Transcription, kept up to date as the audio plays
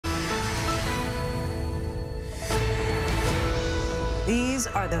These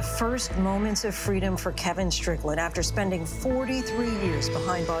are the first moments of freedom for Kevin Strickland after spending 43 years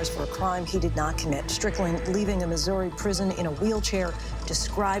behind bars for a crime he did not commit. Strickland leaving a Missouri prison in a wheelchair,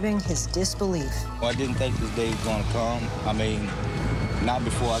 describing his disbelief. I didn't think this day was going to come. I mean, not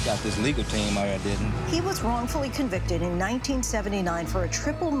before I got this legal team, I didn't. He was wrongfully convicted in 1979 for a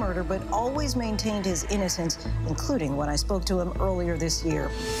triple murder, but always maintained his innocence, including when I spoke to him earlier this year.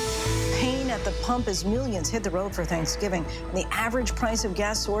 Pain at the pump as millions hit the road for Thanksgiving, and the average price of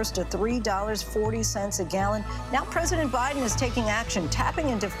gas soared to $3.40 a gallon. Now President Biden is taking action, tapping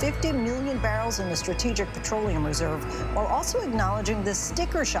into 50 million barrels in the Strategic Petroleum Reserve, while also acknowledging the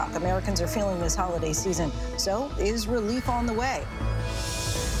sticker shock Americans are feeling this holiday season. So is relief on the way?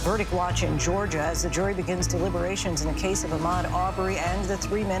 Verdict watch in Georgia as the jury begins deliberations in the case of Arbery and the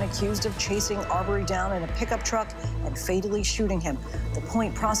 3 men accused of chasing Arbery down in a pickup truck and fatally shooting him. The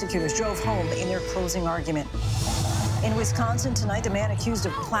point prosecutors drove home in their closing argument. In Wisconsin tonight, the man accused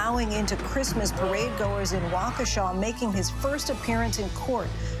of plowing into Christmas parade goers in Waukesha making his first appearance in court.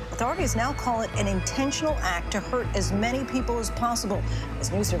 Authorities now call it an intentional act to hurt as many people as possible, as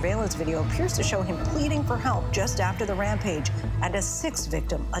new surveillance video appears to show him pleading for help just after the rampage, and a sixth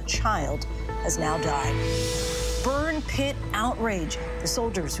victim, a child, has now died. Burn pit outrage. The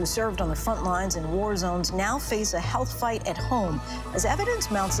soldiers who served on the front lines in war zones now face a health fight at home as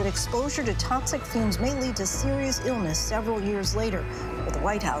evidence mounts that exposure to toxic fumes may lead to serious illness several years later, what the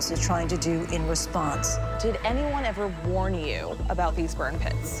White House is trying to do in response. Did anyone ever warn you about these burn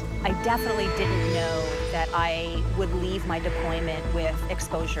pits? I definitely didn't know that I would leave my deployment with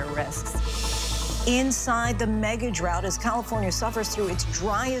exposure risks. Inside the mega drought as California suffers through its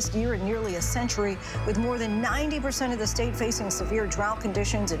driest year in nearly a century, with more than 90% of the state facing severe drought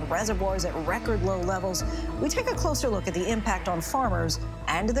conditions and reservoirs at record low levels, we take a closer look at the impact on farmers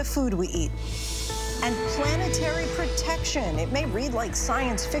and the food we eat. And planetary protection. It may read like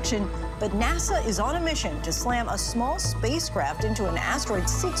science fiction, but NASA is on a mission to slam a small spacecraft into an asteroid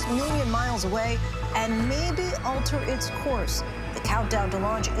 6 million miles away and maybe alter its course. The countdown to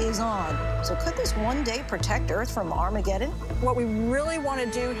launch is on. So could this one day protect Earth from Armageddon? What we really want to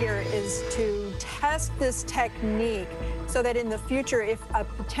do here is to test this technique so that in the future, if a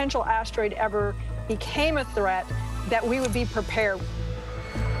potential asteroid ever became a threat, that we would be prepared.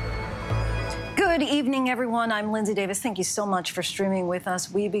 Good evening, everyone. I'm Lindsay Davis. Thank you so much for streaming with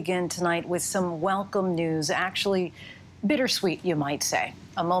us. We begin tonight with some welcome news, actually bittersweet, you might say.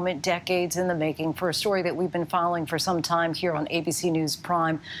 A moment decades in the making for a story that we've been following for some time here on ABC News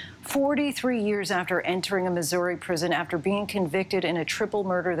Prime. 43 years after entering a Missouri prison after being convicted in a triple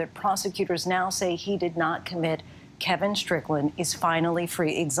murder that prosecutors now say he did not commit, Kevin Strickland is finally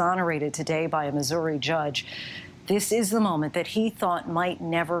free, exonerated today by a Missouri judge. This is the moment that he thought might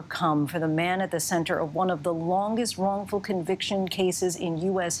never come for the man at the center of one of the longest wrongful conviction cases in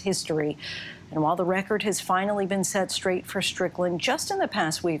U.S. history. And while the record has finally been set straight for Strickland, just in the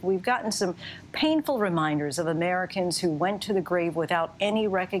past week, we've gotten some painful reminders of Americans who went to the grave without any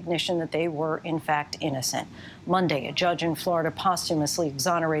recognition that they were, in fact, innocent. Monday, a judge in Florida posthumously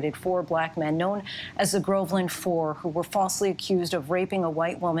exonerated 4 black men known as the Groveland Four, who were falsely accused of raping a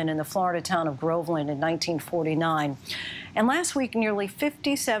white woman in the Florida town of Groveland in 1949. And last week, nearly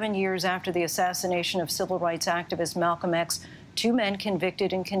 57 years after the assassination of civil rights activist Malcolm X, 2 men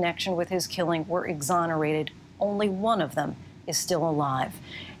convicted in connection with his killing were exonerated. Only one of them is still alive.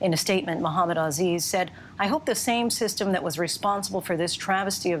 In a statement, Muhammad Aziz said, "I hope the same system that was responsible for this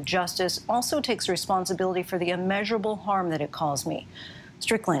travesty of justice also takes responsibility for the immeasurable harm that it caused me."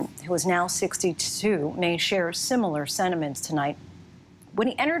 Strickland, who is now 62, may share similar sentiments tonight. When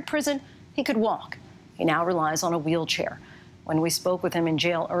he entered prison, he could walk. He now relies on a wheelchair. When we spoke with him in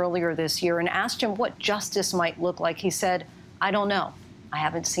jail earlier this year and asked him what justice might look like, he said, "I don't know. I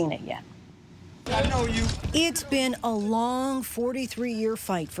haven't seen it yet." I know you. It's been a long 43-year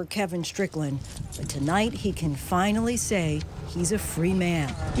fight for Kevin Strickland, but tonight he can finally say he's a free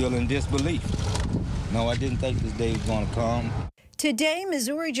man. Still in disbelief. No, I didn't think this day was going to come. Today,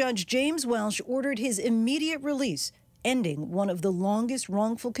 Missouri Judge James Welsh ordered his immediate release, ending one of the longest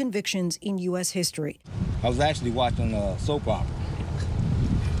wrongful convictions in U.S. history. I was actually watching a soap opera,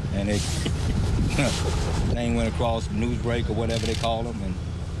 and it thing went across news break or whatever they call them,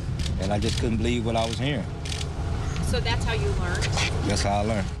 and I just couldn't believe what I was hearing. So that's how you learned? That's how I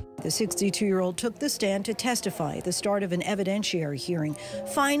learned. The 62-year-old took the stand to testify at the start of an evidentiary hearing,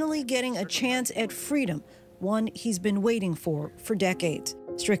 finally getting a chance at freedom, one he's been waiting for decades.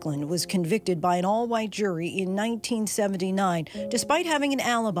 Strickland was convicted by an all-white jury in 1979, despite having an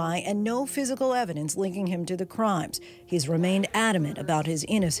alibi and no physical evidence linking him to the crimes. He's remained adamant about his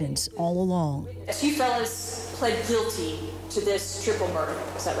innocence all along. You fellas pled guilty to this triple murder,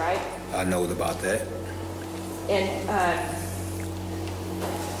 is that right? I know about that. And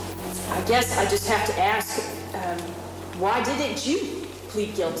I guess I just have to ask, why didn't you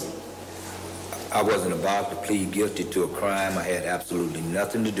plead guilty? I wasn't about to plead guilty to a crime I had absolutely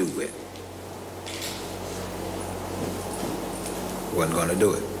nothing to do with. Wasn't going to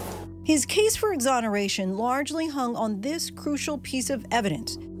do it. His case for exoneration largely hung on this crucial piece of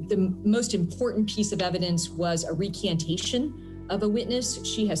evidence. The most important piece of evidence was a recantation of a witness.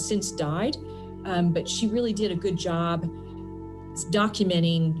 She has since died, but she really did a good job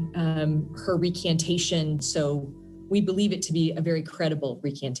documenting her recantation, so we believe it to be a very credible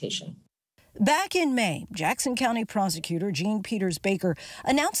recantation. Back in May, Jackson County prosecutor Jean Peters Baker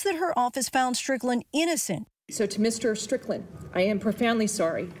announced that her office found Strickland innocent. So to Mr. Strickland, I am profoundly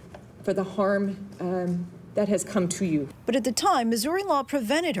sorry for the harm that has come to you. But at the time, Missouri law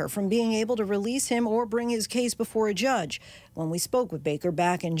prevented her from being able to release him or bring his case before a judge. When we spoke with Baker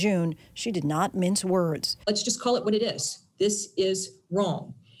back in June, she did not mince words. Let's just call it what it is. This is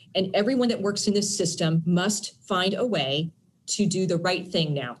wrong. And everyone that works in this system must find a way to do the right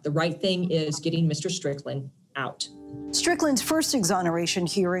thing now. The right thing is getting Mr. Strickland out. Strickland's first exoneration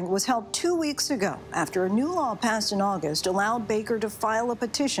hearing was held 2 weeks ago after a new law passed in August allowed Baker to file a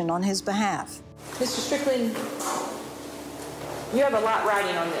petition on his behalf. Mr. Strickland, you have a lot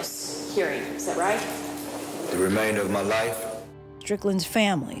riding on this hearing, is that right? The remainder of my life. Strickland's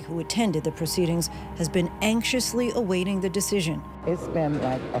family, who attended the proceedings, has been anxiously awaiting the decision. It's been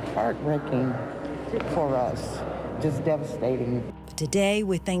like a heartbreaking for us, just devastating. Today,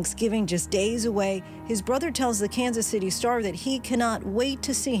 with Thanksgiving just days away, his brother tells the Kansas City Star that he cannot wait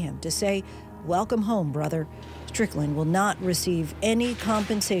to see him, to say, "Welcome home, brother." Strickland will not receive any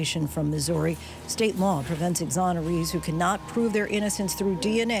compensation from Missouri. State law prevents exonerees who cannot prove their innocence through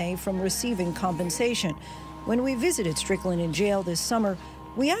DNA from receiving compensation. When we visited Strickland in jail this summer,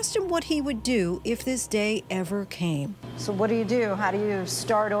 we asked him what he would do if this day ever came. So what do you do? How do you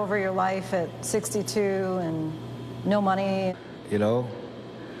start over your life at 62 and no money? You know,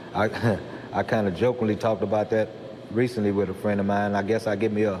 I kind of jokingly talked about that recently with a friend of mine. I guess I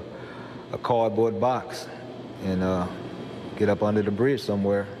get me a cardboard box and get up under the bridge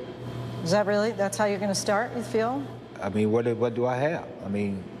somewhere. Is that really, that's how you're going to start, you feel? I mean, what do I have? I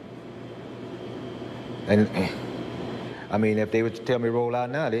mean, if they were to tell me roll out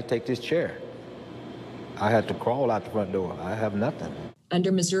now, they'd take this chair. I had to crawl out the front door. I have nothing.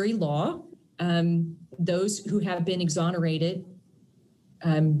 Under Missouri law, those who have been exonerated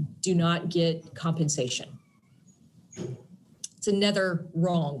do not get compensation. It's another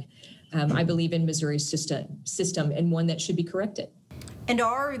wrong, I believe, in Missouri's system, and one that should be corrected. And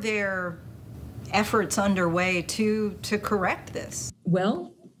are there efforts underway to correct this?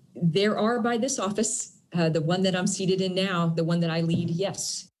 Well, there are by this office, the one that I'm seated in now, the one that I lead,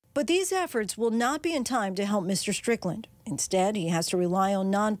 yes. But these efforts will not be in time to help Mr. Strickland. Instead, he has to rely on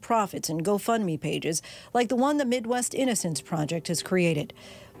nonprofits and GoFundMe pages like the one the Midwest Innocence Project has created.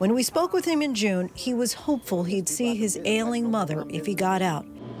 When we spoke with him in June, he was hopeful he'd see his ailing mother if he got out.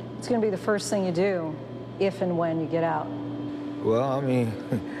 It's going to be the first thing you do if and when you get out. Well, I mean,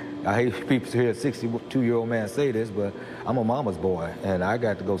 I hate people to hear a 62-year-old man say this, but I'm a mama's boy, and I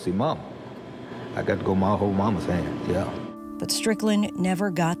got to go see mama. I got to go hold mama's hand, yeah. But Strickland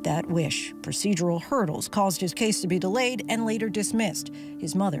never got that wish. Procedural hurdles caused his case to be delayed and later dismissed.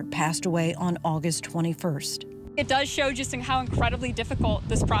 His mother passed away on August 21st. It does show just how incredibly difficult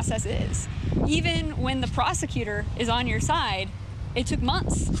this process is. Even when the prosecutor is on your side, it took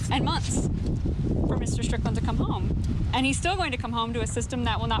months and months for Mr. Strickland to come home. And he's still going to come home to a system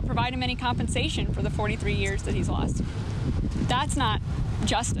that will not provide him any compensation for the 43 years that he's lost. That's not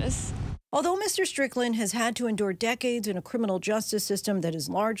justice. Although Mr. Strickland has had to endure decades in a criminal justice system that has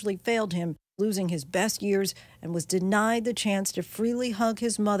largely failed him, losing his best years, and was denied the chance to freely hug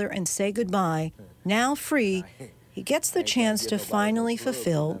his mother and say goodbye, now free, he gets the chance to finally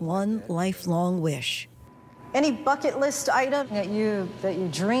fulfill one lifelong wish. Any bucket list item that you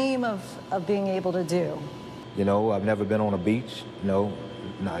dream of being able to do? You know, I've never been on a beach, you know,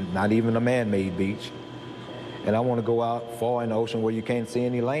 not even a man-made beach. And I want to go out far in the ocean where you can't see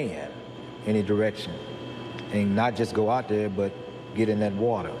any land, any direction. And not just go out there, but get in that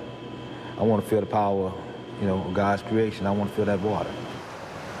water. I want to feel the power, you know, of God's creation. I want to feel that water.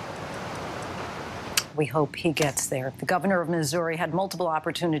 We hope he gets there. The governor of Missouri had multiple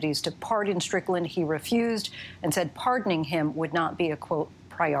opportunities to pardon Strickland. He refused and said pardoning him would not be a, quote,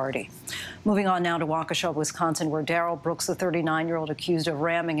 priority. Moving on now to Waukesha, Wisconsin, where Darrell Brooks, the 39-year-old accused of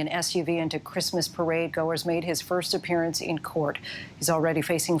ramming an SUV into Christmas parade goers, made his first appearance in court. He's already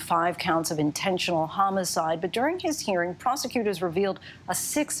facing 5 counts of intentional homicide, but during his hearing, prosecutors revealed a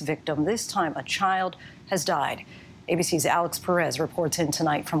 6th victim. This time, a child has died. ABC's Alex Perez reports in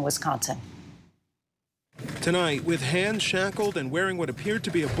tonight from Wisconsin. Tonight, with hands shackled and wearing what appeared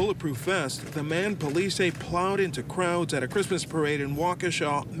to be a bulletproof vest, the man police say plowed into crowds at a Christmas parade in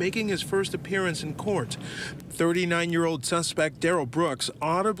Waukesha, making his first appearance in court. 39-year-old suspect Darrell Brooks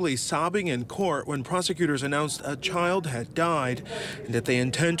audibly sobbing in court when prosecutors announced a child had died and that they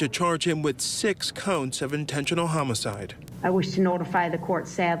intend to charge him with 6 counts of intentional homicide. I wish to notify the court,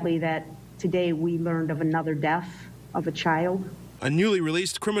 sadly, that today we learned of another death of a child. A newly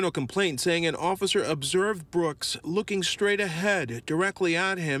released criminal complaint saying an officer observed Brooks looking straight ahead, directly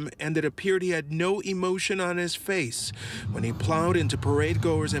at him, and it appeared he had no emotion on his face when he plowed into parade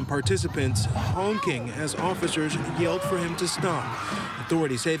goers and participants, honking as officers yelled for him to stop.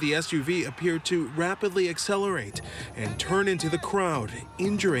 Authorities say the SUV appeared to rapidly accelerate and turn into the crowd,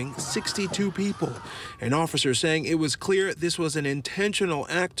 injuring 62 people. An officer saying it was clear this was an intentional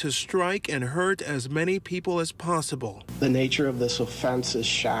act to strike and hurt as many people as possible. The nature of this offense is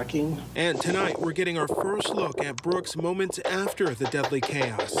shocking. And tonight, we're getting our first look at Brooks' moments after the deadly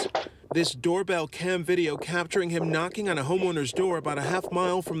chaos. This doorbell cam video capturing him knocking on a homeowner's door about a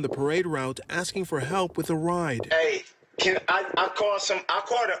half-mile from the parade route, asking for help with a ride. Hey, I called an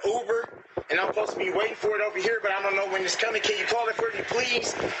Uber, and I'm supposed to be waiting for it over here, but I don't know when it's coming. Can you call it for me,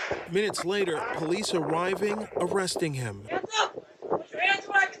 please? Minutes later, police arriving, arresting him. Hands up! Put your hands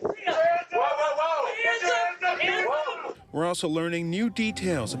where I can see them! Whoa, whoa, whoa! Hands up! Hands up! We're also learning new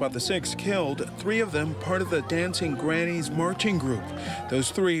details about the 6 killed, 3 of them part of the Dancing Grannies marching group.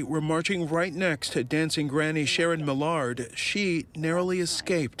 Those 3 were marching right next to Dancing Granny Sharon Millard. She narrowly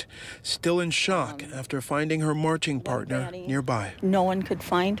escaped, still in shock after finding her marching partner nearby. No one could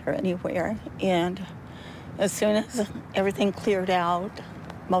find her anywhere, and as soon as everything cleared out,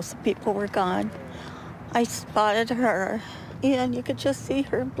 most of the people were gone, I spotted her, and you could just see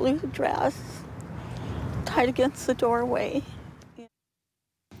her blue dress tied against the doorway.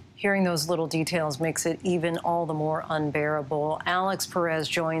 Hearing those little details makes it even all the more unbearable. Alex Perez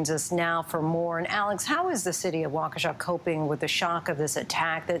joins us now for more. And Alex, how is the city of Waukesha coping with the shock of this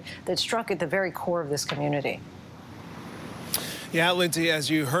attack that struck at the very core of this community? Yeah, Lindsay, as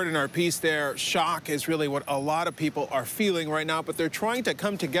you heard in our piece there, shock is really what a lot of people are feeling right now, but they're trying to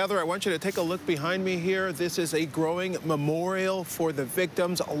come together. I want you to take a look behind me here. This is a growing memorial for the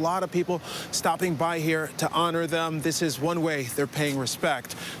victims. A lot of people stopping by here to honor them. This is one way they're paying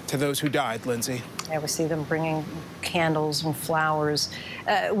respect to those who died, Lindsay. Yeah, we see them bringing candles and flowers.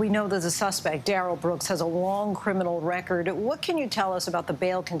 We know that the suspect, Darrell Brooks, has a long criminal record. What can you tell us about the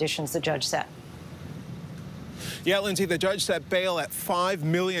bail conditions the judge set? Yeah, Lindsay, the judge set bail at $5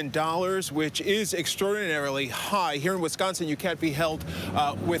 million, which is extraordinarily high. Here in Wisconsin, you can't be held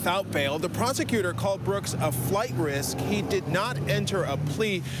without bail. The prosecutor called Brooks a flight risk. He did not enter a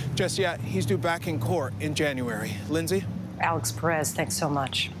plea just yet. He's due back in court in January. Lindsay? Alex Perez, thanks so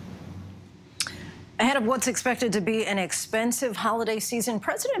much. Ahead of what's expected to be an expensive holiday season,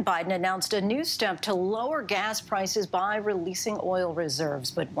 President Biden announced a new step to lower gas prices by releasing oil reserves.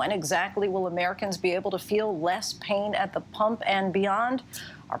 But when exactly will Americans be able to feel less pain at the pump and beyond?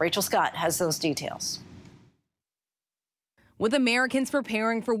 Our Rachel Scott has those details. With Americans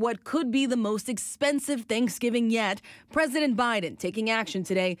preparing for what could be the most expensive Thanksgiving yet, President Biden taking action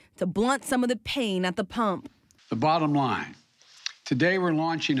today to blunt some of the pain at the pump. The bottom line. Today, we're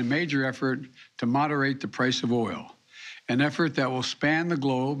launching a major effort to moderate the price of oil, an effort that will span the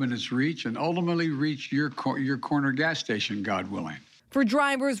globe in its reach and ultimately reach your corner gas station, God willing. For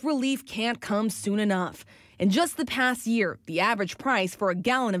drivers, relief can't come soon enough. In just the past year, the average price for a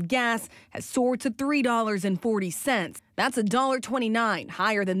gallon of gas has soared to $3.40. That's $1.29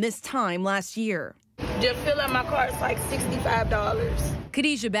 higher than this time last year. Just fill up my car, it's like $65.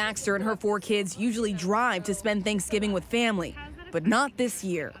 Khadijah Baxter and her 4 kids usually drive to spend Thanksgiving with family, but not this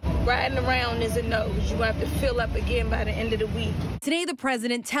year. Riding around is a no. You're going to have to fill up again by the end of the week. Today, the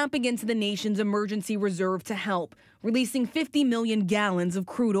president tapping into the nation's emergency reserve to help, releasing 50 million gallons of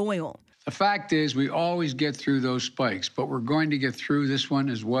crude oil. The fact is, we always get through those spikes, but we're going to get through this one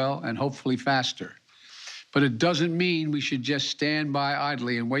as well, and hopefully faster. But it doesn't mean we should just stand by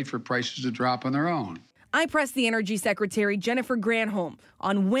idly and wait for prices to drop on their own. I pressed the Energy Secretary Jennifer Granholm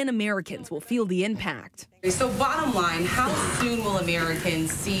on when Americans will feel the impact. So bottom line, how soon will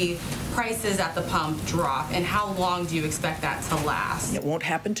Americans see prices at the pump drop, and how long do you expect that to last? It won't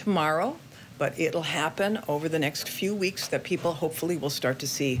happen tomorrow, but it'll happen over the next few weeks that people hopefully will start to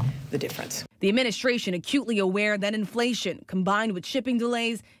see the difference. The administration acutely aware that inflation, combined with shipping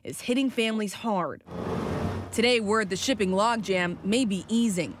delays, is hitting families hard. Today, word the shipping logjam may be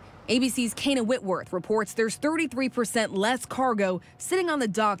easing. ABC's Kana Whitworth reports there's 33% less cargo sitting on the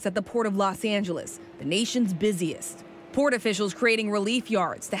docks at the Port of Los Angeles, the nation's busiest. Port officials creating relief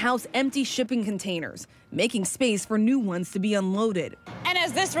yards to house empty shipping containers, making space for new ones to be unloaded. And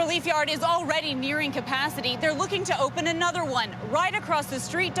as this relief yard is already nearing capacity, they're looking to open another one right across the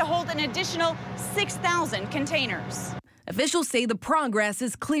street to hold an additional 6,000 containers. Officials say the progress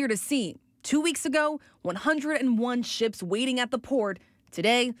is clear to see. 2 weeks ago, 101 ships waiting at the port.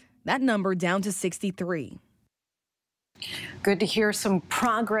 Today, that number down to 63. Good to hear some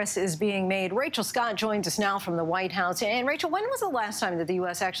progress is being made. Rachel Scott joins us now from the White House. And Rachel, when was the last time that the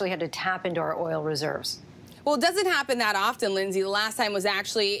U.S. actually had to tap into our oil reserves? Well, it doesn't happen that often, Lindsay. The last time was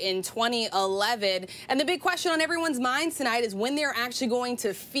actually in 2011. And the big question on everyone's minds tonight is when they're actually going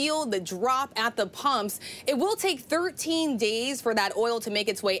to feel the drop at the pumps. It will take 13 days for that oil to make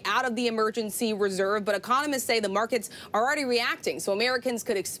its way out of the emergency reserve, but economists say the markets are already reacting. So Americans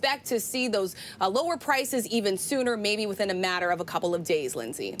could expect to see those lower prices even sooner, maybe within a matter of a couple of days,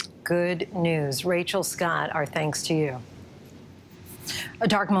 Lindsay. Good news. Rachel Scott, our thanks to you. A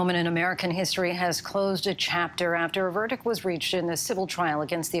dark moment in American history has closed a chapter after a verdict was reached in the civil trial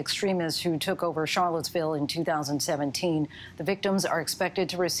against the extremists who took over Charlottesville in 2017. The victims are expected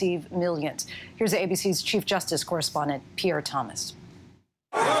to receive millions. Here's ABC's Chief Justice correspondent, Pierre Thomas.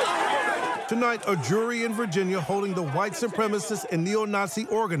 Tonight, a jury in Virginia holding the white supremacist and neo-Nazi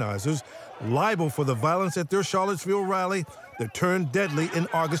organizers liable for the violence at their Charlottesville rally that turned deadly in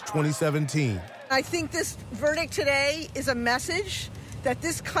August 2017. I think this verdict today is a message that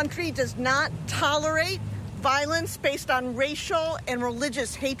this country does not tolerate violence based on racial and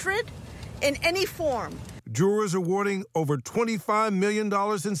religious hatred in any form. Jurors awarding over $25 million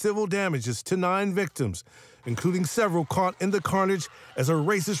in civil damages to 9 victims, including several caught in the carnage as a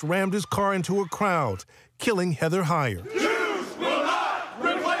racist rammed his car into a crowd, killing Heather Heyer. Jews will not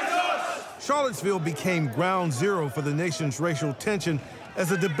replace us! Charlottesville became ground zero for the nation's racial tension as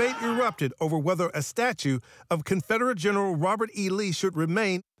a debate erupted over whether a statue of Confederate General Robert E. Lee should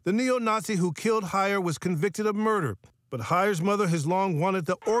remain. The neo-Nazi who killed Heyer was convicted of murder, but Heyer's mother has long wanted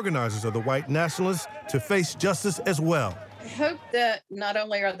the organizers of the white nationalists to face justice as well. I hope that not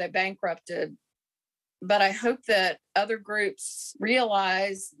only are they bankrupted, but I hope that other groups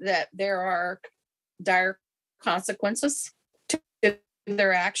realize that there are dire consequences to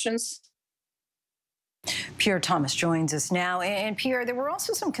their actions. Pierre Thomas joins us now. And Pierre, there were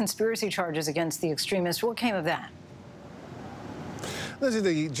also some conspiracy charges against the extremists. What came of that? Lindsay,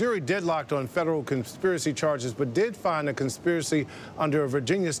 the jury deadlocked on federal conspiracy charges, but did find a conspiracy under a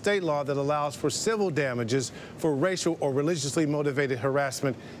Virginia state law that allows for civil damages for racial or religiously motivated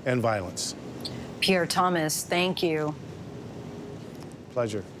harassment and violence. Pierre Thomas, thank you.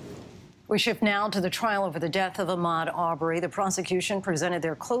 Pleasure. We shift now to the trial over the death of Ahmaud Arbery. The prosecution presented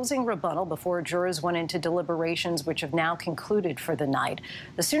their closing rebuttal before jurors went into deliberations, which have now concluded for the night.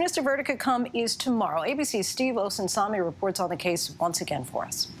 The soonest a verdict could come is tomorrow. ABC's Steve Osunsami reports on the case once again for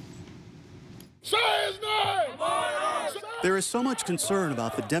us. Say his name! There is so much concern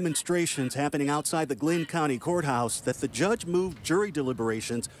about the demonstrations happening outside the Glynn County Courthouse that the judge moved jury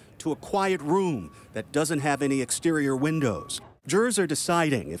deliberations to a quiet room that doesn't have any exterior windows. Jurors are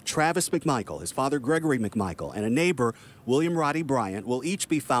deciding if Travis McMichael, his father Gregory McMichael, and a neighbor, William Roddy Bryant, will each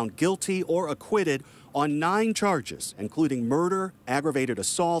be found guilty or acquitted on 9 charges, including murder, aggravated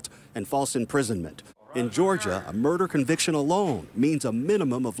assault, and false imprisonment. In Georgia, a murder conviction alone means a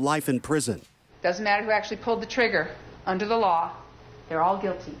minimum of life in prison. Doesn't matter who actually pulled the trigger. Under the law, they're all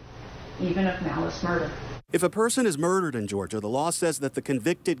guilty, even of malice murder. If a person is murdered in Georgia, the law says that the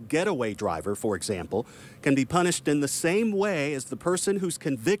convicted getaway driver, for example, can be punished in the same way as the person who's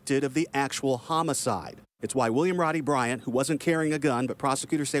convicted of the actual homicide. It's why William Roddy Bryant, who wasn't carrying a gun but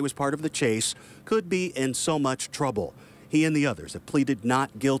prosecutors say was part of the chase, could be in so much trouble. He and the others have pleaded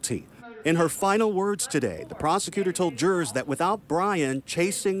not guilty. In her final words today, the prosecutor told jurors that without Brian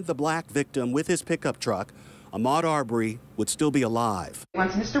chasing the black victim with his pickup truck, Ahmaud Arbery would still be alive.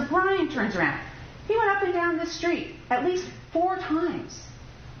 Once Mr. Bryan turns around, he went up and down the street at least 4 times,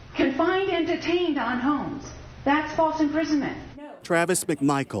 confined and detained on homes. That's false imprisonment. Travis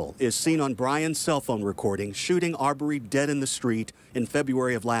McMichael is seen on Brian's cell phone recording shooting Arbery dead in the street in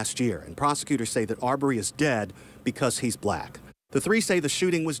February of last year, and prosecutors say that Arbery is dead because he's black. The 3 say the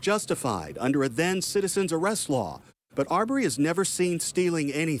shooting was justified under a then citizen's arrest law, but Arbery is never seen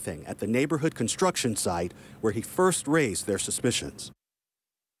stealing anything at the neighborhood construction site where he first raised their suspicions.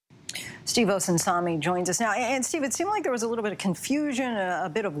 Steve Osunsami joins us now. And Steve, it seemed like there was a little bit of confusion, a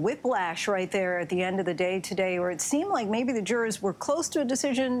bit of whiplash right there at the end of the day today, where it seemed like maybe the jurors were close to a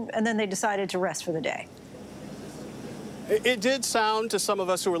decision and then they decided to rest for the day. It did sound to some of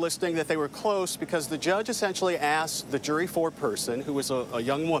us who were listening that they were close, because the judge essentially asked the jury foreperson, who was a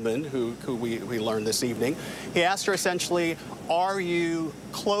young woman who we learned this evening, he asked her essentially, are you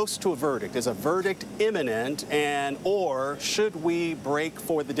close to a verdict? Is a verdict imminent, and or should we break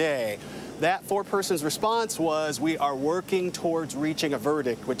for the day? That foreperson's response was, we are working towards reaching a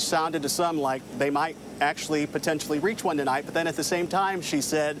verdict, which sounded to some like they might actually potentially reach one tonight. But then at the same time, she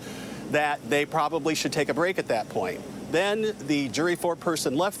said that they probably should take a break at that point. Then the jury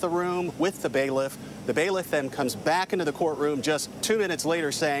foreperson left the room with the bailiff. The bailiff then comes back into the courtroom just 2 minutes later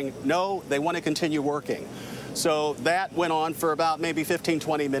saying, no, they want to continue working. So that went on for about maybe 15,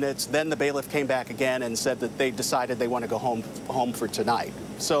 20 minutes. Then the bailiff came back again and said that they decided they want to go home for tonight.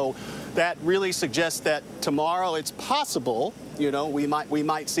 So that really suggests that tomorrow it's possible, you know, we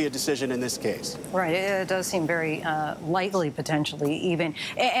might see a decision in this case. Right. It does seem very likely, potentially, even.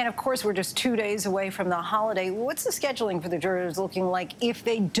 And of course, we're just 2 days away from the holiday. What's the scheduling for the jurors looking like if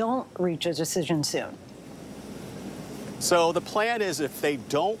they don't reach a decision soon? So the plan is, if they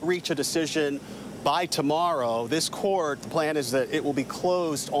don't reach a decision by tomorrow, this court, the plan is that it will be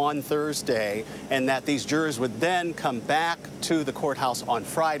closed on Thursday, and that these jurors would then come back to the courthouse on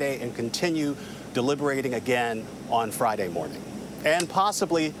Friday and continue deliberating again on Friday morning, and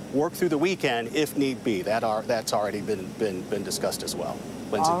possibly work through the weekend if need be. That's already been discussed as well.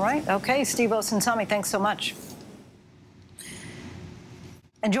 Lindsay. All right. Okay. Steve Osunsami, thanks so much.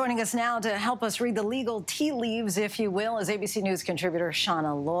 And joining us now to help us read the legal tea leaves, if you will, is ABC News contributor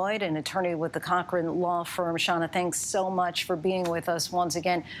Shauna Lloyd, an attorney with the Cochran Law Firm. Shauna, thanks so much for being with us once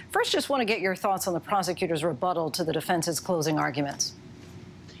again. First, just want to get your thoughts on the prosecutor's rebuttal to the defense's closing arguments.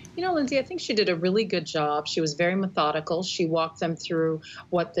 You know, Lindsay, I think she did a really good job. She was very methodical. She walked them through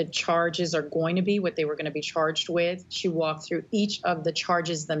what the charges are going to be, what they were going to be charged with. She walked through each of the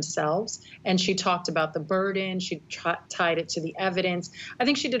charges themselves, and she talked about the burden. She tied it to the evidence. I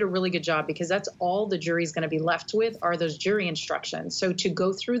think she did a really good job, because that's all the jury's going to be left with are those jury instructions. So to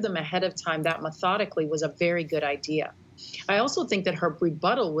go through them ahead of time that methodically was a very good idea. I also think that her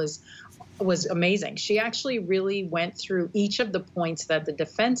rebuttal was amazing. She actually really went through each of the points that the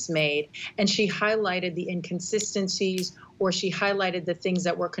defense made, and she highlighted the inconsistencies, or she highlighted the things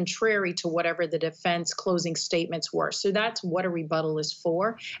that were contrary to whatever the defense closing statements were. So that's what a rebuttal is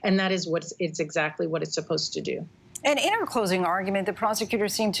for, and that is it's exactly what it's supposed to do. And in her closing argument, the prosecutor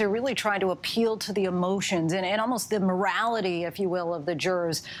seemed to really try to appeal to the emotions and almost the morality, if you will, of the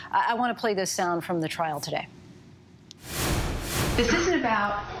jurors. I want to play this sound from the trial today. This isn't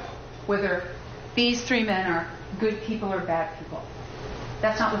about whether these three men are good people or bad people.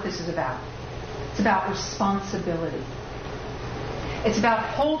 That's not what this is about. It's about responsibility. It's about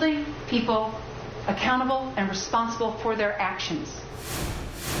holding people accountable and responsible for their actions.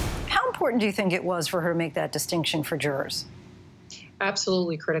 How important do you think it was for her to make that distinction for jurors?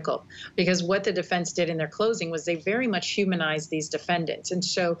 Absolutely critical, because what the defense did in their closing was they very much humanized these defendants. And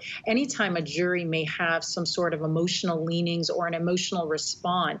so anytime a jury may have some sort of emotional leanings or an emotional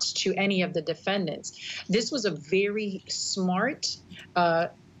response to any of the defendants, this was a very smart,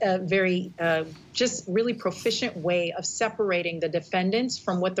 just really proficient way of separating the defendants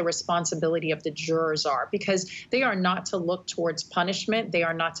from what the responsibility of the jurors are, because they are not to look towards punishment. They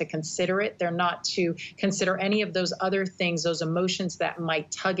are not to consider it. They're not to consider any of those other things, those emotions that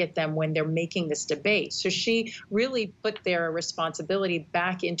might tug at them when they're making this debate. So she really put their responsibility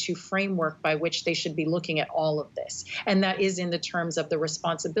back into framework by which they should be looking at all of this. And that is in the terms of the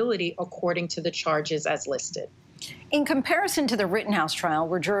responsibility according to the charges as listed. In comparison to the Rittenhouse trial,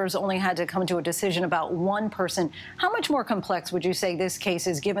 where jurors only had to come to a decision about one person, how much more complex would you say this case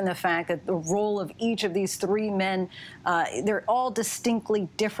is, given the fact that the role of each of these three men, they're all distinctly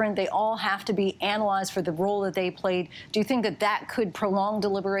different. They all have to be analyzed for the role that they played. Do you think that that could prolong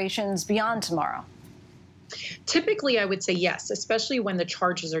deliberations beyond tomorrow? Typically, I would say yes, especially when the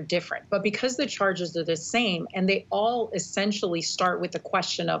charges are different. But because the charges are the same, and they all essentially start with the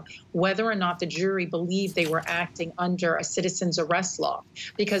question of whether or not the jury believed they were acting under a citizen's arrest law,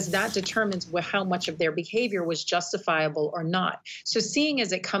 because that determines how much of their behavior was justifiable or not. So seeing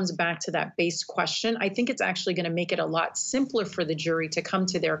as it comes back to that base question, I think it's actually going to make it a lot simpler for the jury to come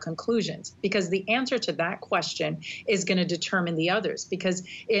to their conclusions, because the answer to that question is going to determine the others. Because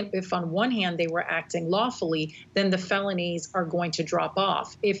if on one hand they were acting lawfully, then the felonies are going to drop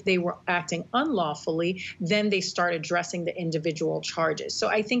off. If they were acting unlawfully, then they start addressing the individual charges. So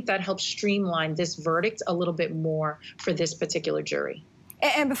I think that helps streamline this verdict a little bit more for this particular jury.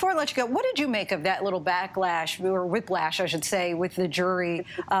 And before I let you go, what did you make of that little backlash, or whiplash, I should say, with the jury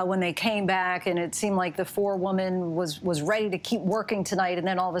when they came back and it seemed like the forewoman was ready to keep working tonight, and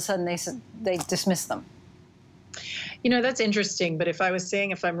then all of a sudden they dismissed them? You know, that's interesting. But if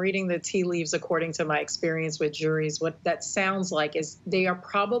I'm reading the tea leaves according to my experience with juries, what that sounds like is they are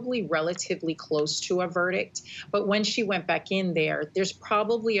probably relatively close to a verdict. But when she went back in there's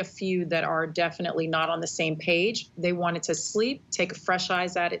probably a few that are definitely not on the same page. They wanted to sleep, take a fresh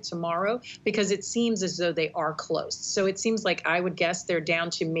eyes at it tomorrow, because it seems as though they are close. So it seems like, I would guess, they're down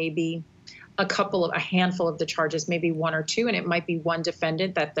to maybe a handful of the charges, maybe one or two, and it might be one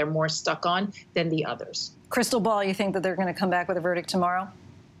defendant that they're more stuck on than the others. Crystal ball, you think that they're going to come back with a verdict tomorrow?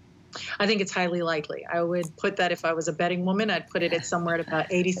 I think it's highly likely. I would put that, if I was a betting woman, I'd put it at somewhere at about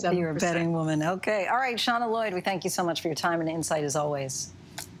 87%. You're a betting woman. Okay. All right, Shauna Lloyd, we thank you so much for your time and insight as always.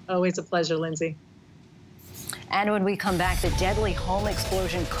 Always a pleasure, Lindsay. And when we come back, the deadly home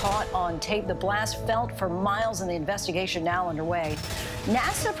explosion caught on tape. The blast felt for miles, and the investigation now underway.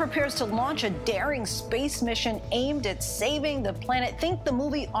 NASA prepares to launch a daring space mission aimed at saving the planet. Think the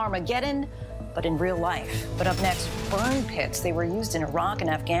movie Armageddon, but in real life. But up next, burn pits. They were used in Iraq and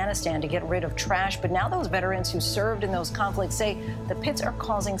Afghanistan to get rid of trash, but now those veterans who served in those conflicts say the pits are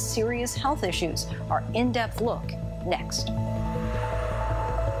causing serious health issues. Our in-depth look next.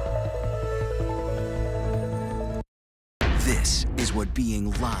 This is what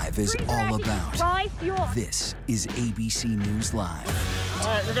being live is all about. This is ABC News Live. All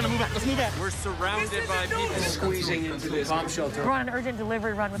right, we're gonna move out. Let's move out. We're surrounded by people squeezing into this bomb shelter. We're on an urgent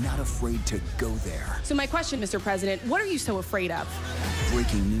delivery run. Not afraid to go there. So my question, Mr. President, what are you so afraid of?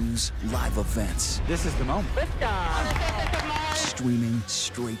 Breaking news, live events. This is the moment. Streaming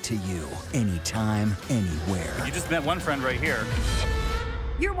straight to you, anytime, anywhere. You just met one friend right here.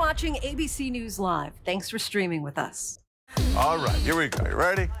 You're watching ABC News Live. Thanks for streaming with us. All right, here we go. You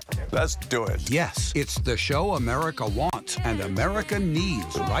ready? Let's do it. Yes, it's the show America wants and America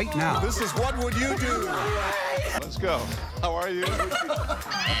needs right now. This is What Would You Do? Let's go. How are you?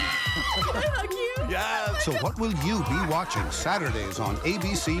 Yes. So what will you be watching Saturdays on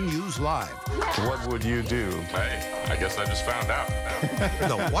ABC News Live? What would you do? Hey, I guess I just found out.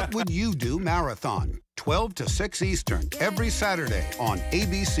 The What Would You Do Marathon, 12 to 6 Eastern, every Saturday on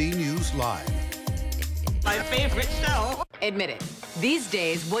ABC News Live. My favorite show. Admit it. These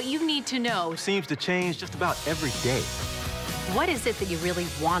days, what you need to know Seems to change just about every day. what is it that you really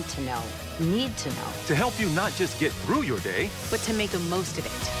want to know, need to know, To help you not just get through your day, but to make the most of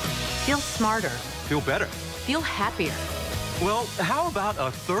it. Feel smarter. feel better. Feel happier. Well, how about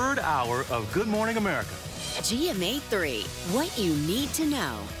a third hour of Good Morning America? GMA 3, what you need to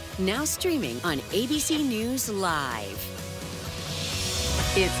know. Now streaming on ABC News Live.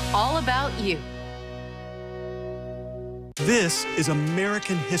 It's all about you. This is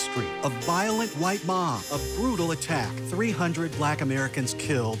American history. A violent white mob, a brutal attack, 300 black Americans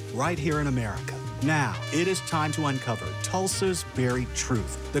killed right here in America. Now, it is time to uncover Tulsa's buried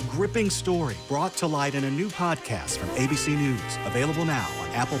truth. The gripping story brought to light in a new podcast from ABC News. Available now on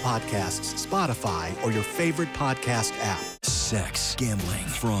Apple Podcasts, Spotify, or your favorite podcast app. Sex, gambling,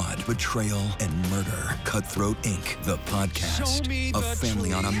 fraud, betrayal, and murder. Cutthroat Inc., the podcast. A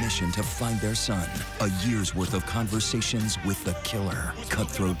family on a mission to find their son. A year's worth of conversations with the killer.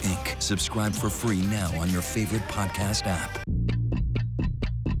 Cutthroat Inc. Subscribe for free now on your favorite podcast app.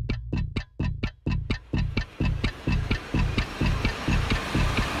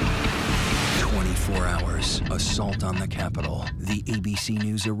 Assault on the Capitol, the ABC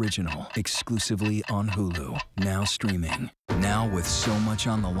News original, exclusively on Hulu, now streaming. Now with so much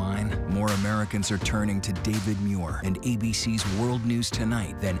on the line, more Americans are turning to David Muir and ABC's World News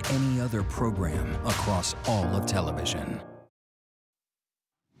Tonight than any other program across all of television.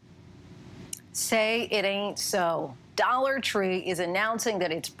 Say it ain't so. Dollar Tree is announcing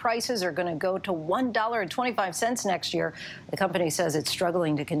that its prices are going to go to $1.25 next year. The company says it's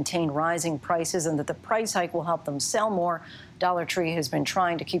struggling to contain rising prices and that the price hike will help them sell more. Dollar Tree has been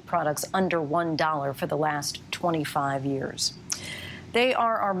trying to keep products under $1 for the last 25 years. They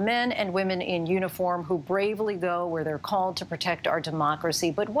are our men and women in uniform who bravely go where they're called to protect our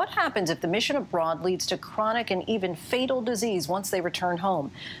democracy. But what happens if the mission abroad leads to chronic and even fatal disease once they return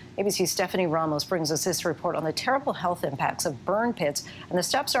home? ABC's Stephanie Ramos brings us this report on the terrible health impacts of burn pits and the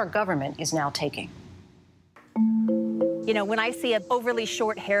steps our government is now taking. You know, when I see an overly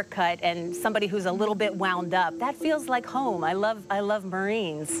short haircut and somebody who's a little bit wound up, that feels like home. I love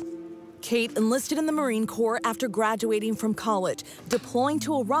Marines. Kate enlisted in the Marine Corps after graduating from college, deploying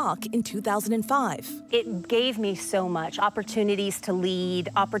to Iraq in 2005. It gave me so much, opportunities to lead,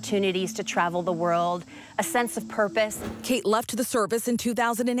 opportunities to travel the world, a sense of purpose. Kate left the service in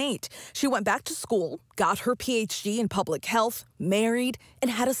 2008. She went back to school, got her PhD in public health, married,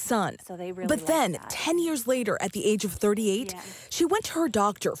 and had a son. So they really but then, 10 years later, at the age of 38, she went to her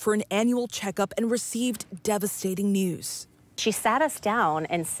doctor for an annual checkup and received devastating news. She sat us down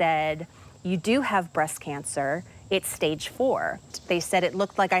and said, "You do have breast cancer. It's stage 4. They said it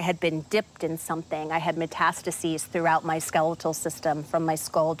looked like I had been dipped in something. I had metastases throughout my skeletal system, from my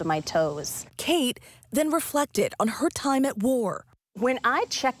skull to my toes. Kate then reflected on her time at war. When I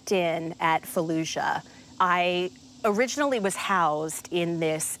checked in at Fallujah, I originally was housed in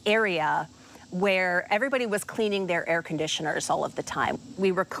this area where everybody was cleaning their air conditioners all of the time.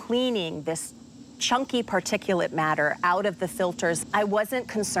 We were cleaning this chunky particulate matter out of the filters. I wasn't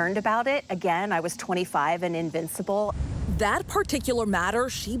concerned about it. Again, I was 25 and invincible. That particular matter,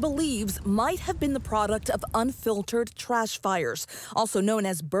 she believes, might have been the product of unfiltered trash fires, also known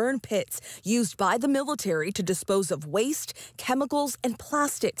as burn pits, used by the military to dispose of waste, chemicals, and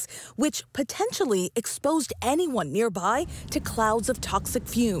plastics, which potentially exposed anyone nearby to clouds of toxic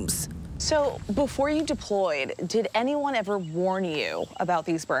fumes. So before you deployed, did anyone ever warn you about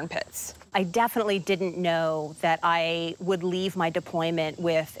these burn pits? I definitely didn't know that I would leave my deployment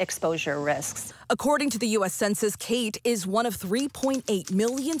with exposure risks. According to the U.S. Census, Kate is one of 3.8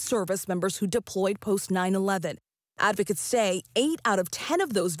 million service members who deployed post 9/11. Advocates say 8 out of 10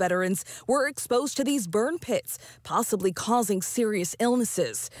 of those veterans were exposed to these burn pits, possibly causing serious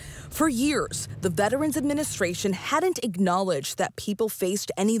illnesses. For years, the Veterans Administration hadn't acknowledged that people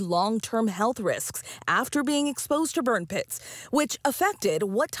faced any long-term health risks after being exposed to burn pits, which affected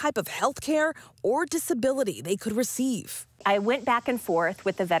what type of health care or disability they could receive. I went back and forth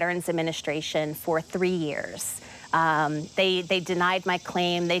with the Veterans Administration for 3 years. They denied my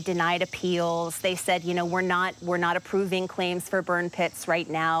claim. They denied appeals. They said, you know, we're not approving claims for burn pits right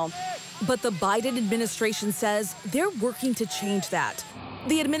now. But the Biden administration says they're working to change that.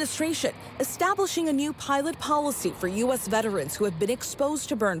 The administration establishing a new pilot policy for U.S. veterans who have been exposed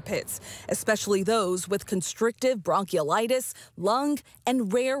to burn pits, especially those with constrictive bronchiolitis, lung,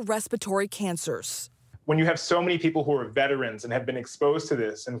 and rare respiratory cancers. When you have so many people who are veterans and have been exposed to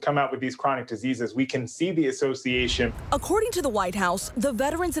this and come out with these chronic diseases, we can see the association. According to the White House, the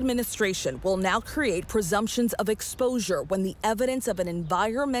Veterans Administration will now create presumptions of exposure when the evidence of an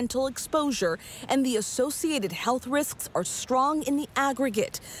environmental exposure and the associated health risks are strong in the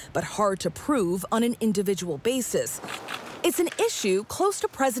aggregate, but hard to prove on an individual basis. It's an issue close to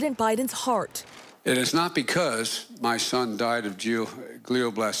President Biden's heart. It is not because my son died of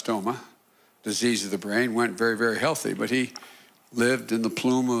glioblastoma, disease of the brain, went very, very healthy, but he lived in the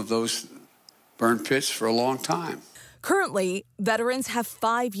plume of those burn pits for a long time. Currently, veterans have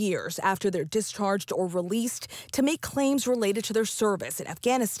 5 years after they're discharged or released to make claims related to their service in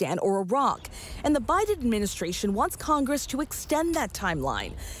Afghanistan or Iraq. And the Biden administration wants Congress to extend that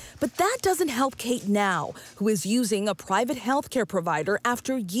timeline. But that doesn't help Kate now, who is using a private health care provider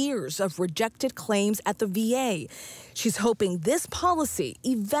after years of rejected claims at the VA. She's hoping this policy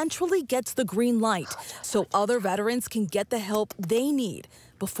eventually gets the green light so other veterans can get the help they need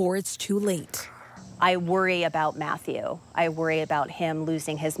before it's too late. I worry about Matthew. I worry about him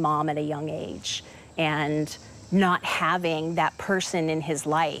losing his mom at a young age and not having that person in his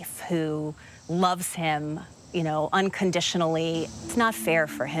life who loves him, you know, unconditionally. It's not fair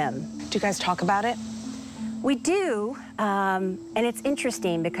for him. Do you guys talk about it? We do, and it's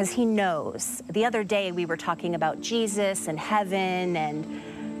interesting because he knows. The other day we were talking about Jesus and heaven,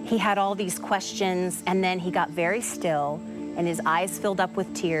 and he had all these questions, and then he got very still, and his eyes filled up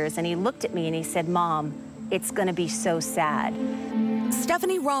with tears, and he looked at me and he said, "Mom, it's gonna be so sad."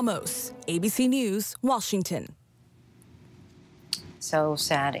 Stephanie Ramos, ABC News, Washington. So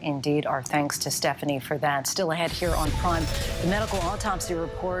sad indeed. Our thanks to Stephanie for that. Still ahead here on Prime, the medical autopsy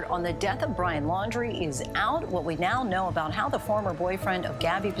report on the death of Brian Laundrie is out. What we now know about how the former boyfriend of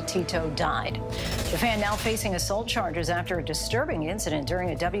Gabby Petito died. The fan now facing assault charges after a disturbing incident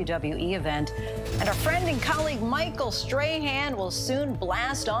during a WWE event. And our friend and colleague Michael Strahan will soon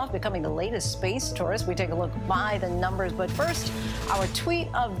blast off, becoming the latest space tourist. We take a look by the numbers. But first, our tweet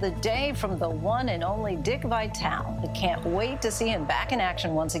of the day from the one and only Dick Vitale. We can't wait to see him back in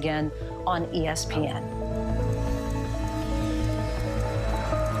action once again on ESPN.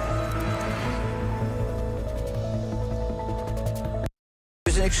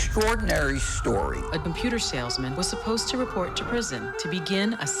 There's an extraordinary story. A computer salesman was supposed to report to prison to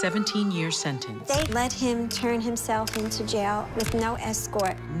begin a 17-year sentence. They let him turn himself into jail with no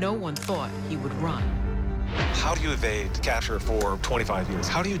escort. No one thought he would run. How do you evade capture for 25 years?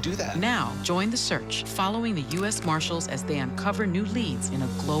 How do you do that? Now, join the search, following the U.S. Marshals as they uncover new leads in a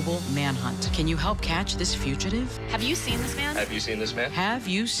global manhunt. Can you help catch this fugitive? Have you seen this man? Have you seen this man? Have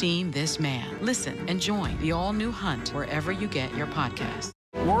you seen this man? Listen and join the all-new hunt wherever you get your podcast.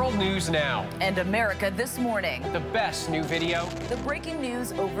 World News Now. And America This Morning. The best new video. The breaking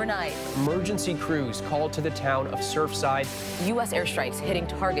news overnight. Emergency crews called to the town of Surfside. U.S. airstrikes hitting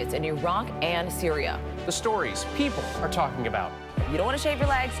targets in Iraq and Syria. The stories people are talking about. You don't want to shave your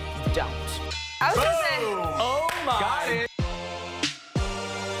legs? Don't. I was going to say. Oh my. Got it.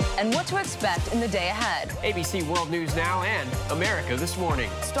 And what to expect in the day ahead. ABC World News Now and America This Morning.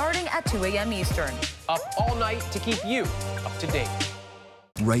 Starting at 2 a.m. Eastern. Up all night to keep you up to date.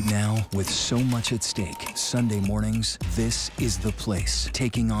 Right now, with so much at stake, Sunday mornings, this is the place.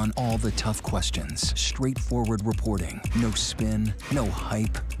 Taking on all the tough questions. Straightforward reporting. No spin, no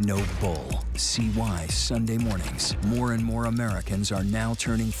hype, no bull. See why Sunday mornings, more and more Americans are now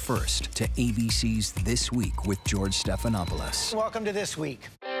turning first to ABC's This Week with George Stephanopoulos. Welcome to This Week.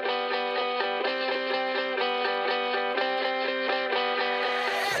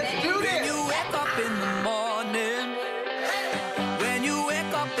 Let's do this! When you wake up in the morning, when you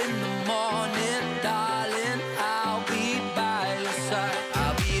wake up in the morning, darling, I'll be by your side.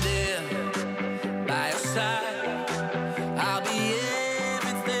 I'll be there by your side. I'll be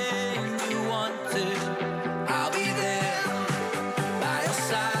everything you wanted. I'll be there by your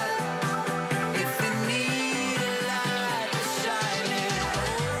side. If you need a light to shine it,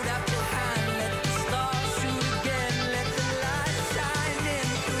 hold up your hand, let the stars shoot again, let the light shine in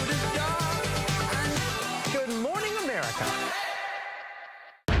through the dark. Good morning, America.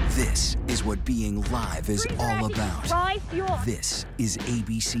 This is what being live is all about. This is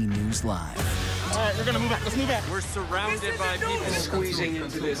ABC News Live. All right, we're gonna move back. Let's move back. We're surrounded by people squeezing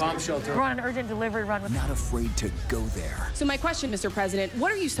into this bomb shelter. We're on an urgent delivery run with. Not afraid to go there. So my question, Mr. President,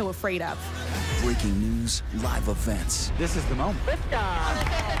 what are you so afraid of? Breaking news, live events. This is the moment.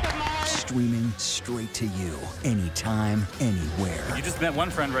 Streaming straight to you, anytime, anywhere. You just met one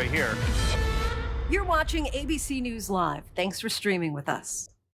friend right here. You're watching ABC News Live. Thanks for streaming with us.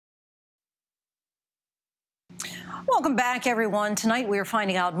 Welcome back, everyone. Tonight, we are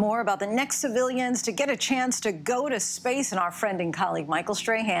finding out more about the next civilians to get a chance to go to space, and our friend and colleague Michael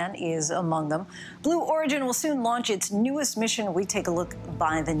Strahan is among them. Blue Origin will soon launch its newest mission. We take a look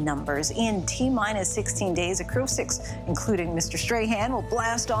by the numbers. In T-minus 16 days, a crew of 6, including Mr. Strahan, will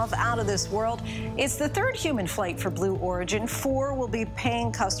blast off out of this world. It's the third human flight for Blue Origin. 4 will be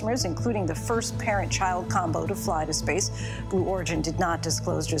paying customers, including the first parent-child combo to fly to space. Blue Origin did not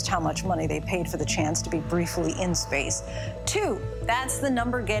disclose just how much money they paid for the chance to be briefly in space. 2, that's the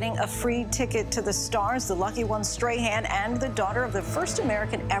number getting a free ticket to the stars. The lucky one, Strahan, and the daughter of the first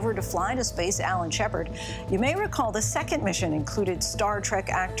American ever to fly to space, Alan Shepard. You may recall the second mission included Star Trek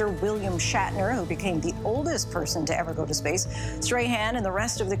actor William Shatner, who became the oldest person to ever go to space. Strahan and the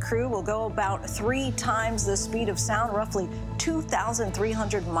rest of the crew will go about 3 times the speed of sound, roughly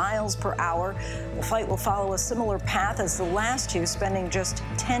 2,300 miles per hour. The flight will follow a similar path as the last 2, spending just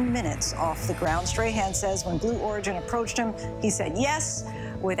 10 minutes off the ground. Strahan says when Blue Origin approached him, he said yes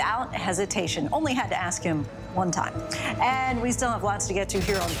without hesitation. Only had to ask him one time. And we still have lots to get to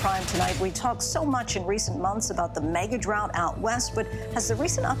here on Prime tonight. We talked so much in recent months about the mega drought out west, but has the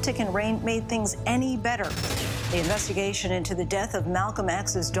recent uptick in rain made things any better? The investigation into the death of Malcolm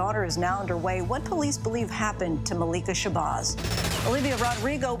X's daughter is now underway. What police believe happened to Malika Shabazz? Olivia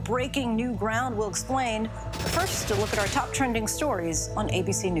Rodrigo breaking new ground will explain. But first, a look at our top trending stories on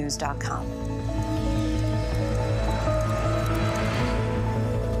abcnews.com.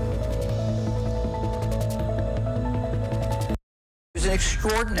 It's an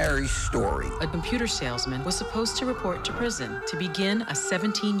extraordinary story. A computer salesman was supposed to report to prison to begin a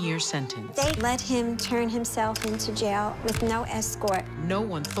 17-year sentence. They let him turn himself into jail with no escort. No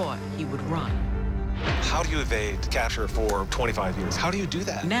one thought he would run. How do you evade capture for 25 years? How do you do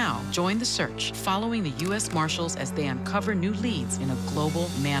that? Now, join the search, following the U.S. Marshals as they uncover new leads in a global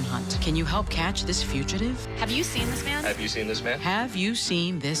manhunt. Can you help catch this fugitive? Have you seen this man? Have you seen this man? Have you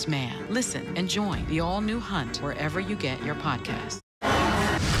seen this man? Listen and join the all-new hunt wherever you get your podcast.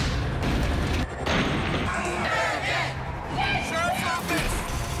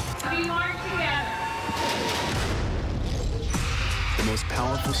 The most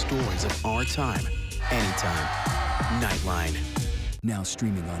powerful stories of our time, anytime. Nightline. Now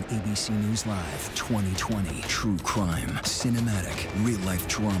streaming on ABC News Live 2020. True crime, cinematic, real-life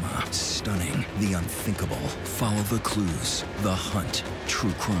drama, stunning, the unthinkable. Follow the clues, the hunt.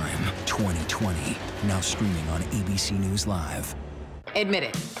 True crime 2020. Now streaming on ABC News Live. Admit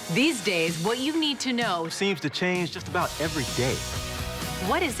it. These days, what you need to know seems to change just about every day.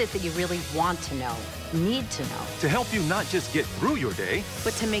 What is it that you really want to know, need to know? To help you not just get through your day,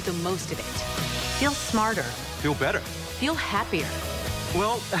 but to make the most of it. Feel smarter. Feel better. Feel happier.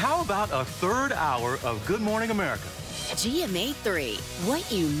 Well, how about a third hour of Good Morning America? GMA 3,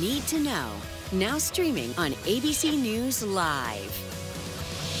 what you need to know. Now streaming on ABC News Live.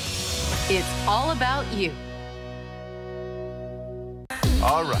 It's all about you.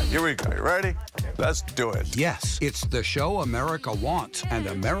 All right, here we go. You ready? Let's do it. Yes, it's the show America wants and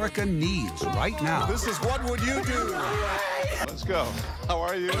America needs right now. This is What Would You Do? Let's go. How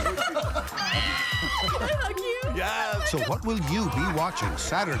are you? Hug you. Yes. So what will you be watching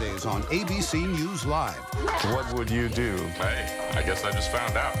Saturdays on ABC News Live? What would you do? Hey, I guess I just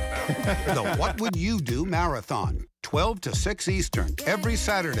found out. The What Would You Do Marathon, 12 to 6 Eastern, every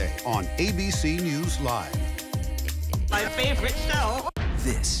Saturday on ABC News Live. My favorite show.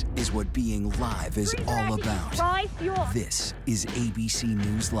 This is what being live is all about. This is ABC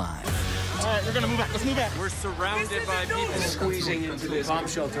News Live. All right, we're gonna move back. Let's move back. We're surrounded by people squeezing into this bomb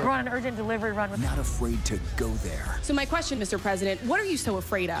shelter. We're on an urgent delivery run. Not afraid to go there. So my question, Mr. President, what are you so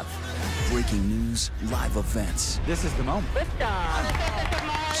afraid of? Breaking news, live events. This is the moment.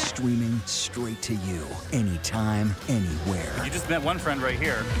 Streaming straight to you, anytime, anywhere. You just met one friend right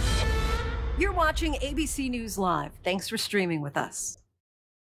here. You're watching ABC News Live. Thanks for streaming with us.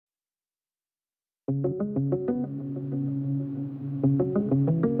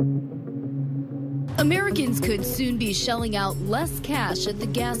 Americans could soon be shelling out less cash at the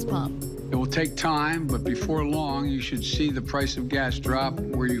gas pump. It will take time, but before long, you should see the price of gas drop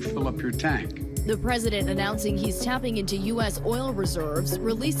where you fill up your tank. The president announcing he's tapping into U.S. oil reserves,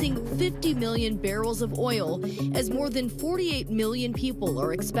 releasing 50 million barrels of oil as more than 48 million people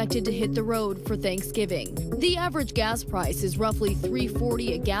are expected to hit the road for Thanksgiving. The average gas price is roughly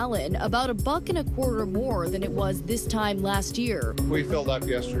 $3.40 a gallon, about $1.25 more than it was this time last year. We filled up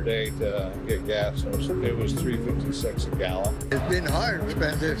yesterday to get gas. It was $3.56 a gallon. It's been hard,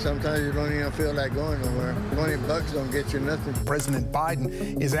 expensive. Sometimes you don't even feel like going nowhere. $20 don't get you nothing. President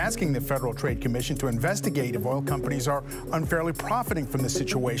Biden is asking the Federal Trade Commission to investigate if oil companies are unfairly profiting from the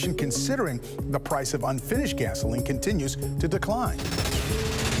situation, considering the price of unfinished gasoline continues to decline.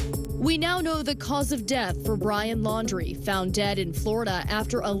 We now know the cause of death for Brian Laundrie, found dead in Florida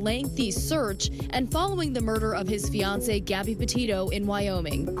after a lengthy search and following the murder of his fiancée, Gabby Petito, in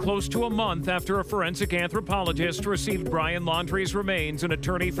Wyoming. Close to a month after a forensic anthropologist received Brian Laundrie's remains, an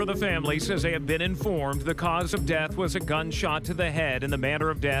attorney for the family says they have been informed the cause of death was a gunshot to the head and the manner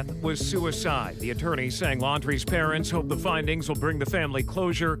of death was suicide. The attorney saying Laundrie's parents hope the findings will bring the family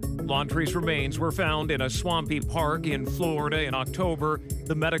closure. Laundrie's remains were found in a swampy park in Florida in October.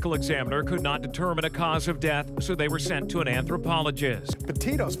 The medical examiner could not determine a cause of death, so they were sent to an anthropologist.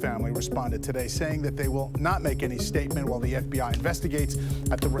 Petito's family responded today saying that they will not make any statement while the FBI investigates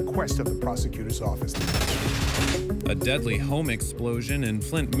at the request of the prosecutor's office. A deadly home explosion in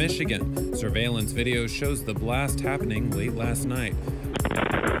Flint, Michigan. Surveillance video shows the blast happening late last night.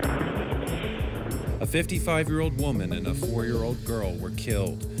 A 55-year-old woman and a 4-year-old girl were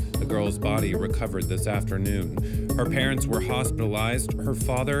killed. The girl's body recovered this afternoon. Her parents were hospitalized, her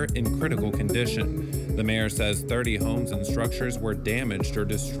father in critical condition. The mayor says 30 homes and structures were damaged or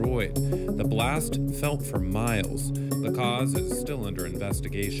destroyed. The blast felt for miles. The cause is still under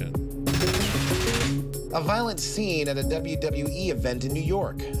investigation. A violent scene at a WWE event in New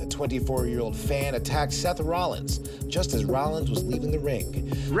York. A 24-year-old fan attacked Seth Rollins just as Rollins was leaving the ring.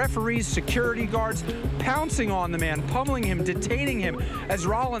 Referees, security guards pouncing on the man, pummeling him, detaining him as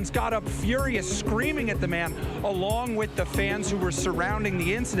Rollins got up furious, screaming at the man, along with the fans who were surrounding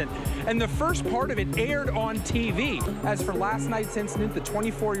the incident. And the first part of it aired on TV. As for last night's incident, the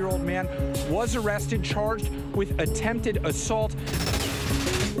 24-year-old man was arrested, charged with attempted assault.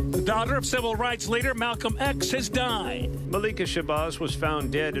 The daughter of civil rights leader Malcolm X has died. Malika Shabazz was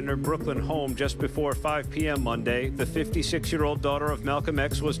found dead in her Brooklyn home just before 5 p.m. Monday. The 56-year-old daughter of Malcolm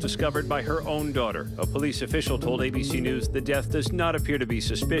X was discovered by her own daughter. A police official told ABC News the death does not appear to be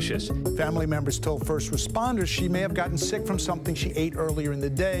suspicious. Family members told first responders she may have gotten sick from something she ate earlier in the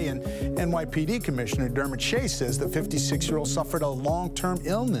day, and NYPD Commissioner Dermot Shea says the 56-year-old suffered a long-term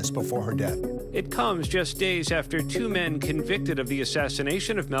illness before her death. It comes just days after two men convicted of the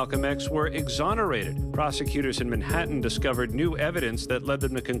assassination of Malcolm X were exonerated. Prosecutors in Manhattan discovered new evidence that led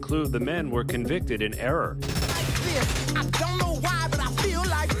them to conclude the men were convicted in error. I don't know why, but I feel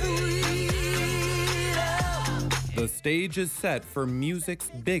like freedom. The stage is set for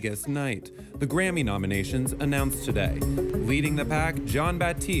music's biggest night. The Grammy nominations announced today. Leading the pack, Jon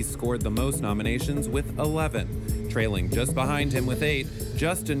Batiste scored the most nominations with 11. Trailing just behind him with 8,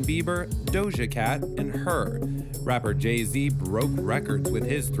 Justin Bieber, Doja Cat, and Her. Rapper Jay-Z broke records with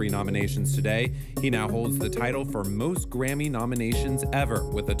his 3 nominations today. He now holds the title for most Grammy nominations ever,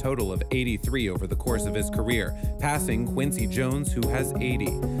 with a total of 83 over the course of his career, passing Quincy Jones, who has 80.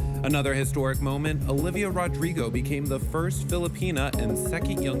 Another historic moment, Olivia Rodrigo became the first Filipina and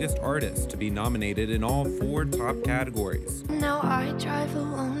second youngest artist to be nominated in all 4 top categories. Now I drive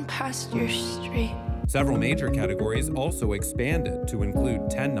alone past your street. Several major categories also expanded to include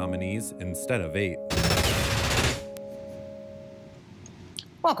 10 nominees instead of 8.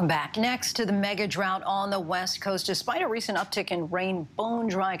 Welcome back. Next to the mega drought on the West Coast. Despite a recent uptick in rain,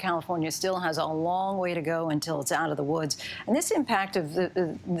 bone-dry California still has a long way to go until it's out of the woods. And the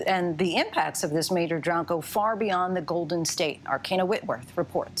impacts of this major drought go far beyond the Golden State. Arcana Whitworth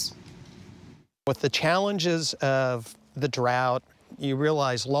reports. With the challenges of the drought, you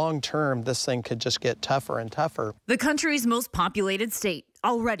realize long-term this thing could just get tougher and tougher. The country's most populated state,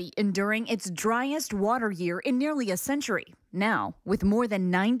 already enduring its driest water year in nearly a century. Now, with more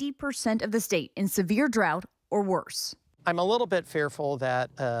than 90% of the state in severe drought or worse. I'm a little bit fearful that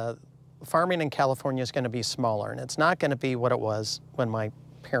farming in California is going to be smaller, and it's not going to be what it was when my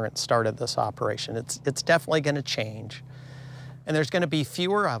parents started this operation. It's definitely going to change, and there's going to be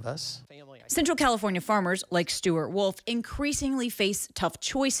fewer of us. Central California farmers like Stuart Wolf increasingly face tough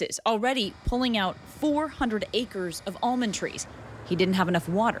choices, already pulling out 400 acres of almond trees. He didn't have enough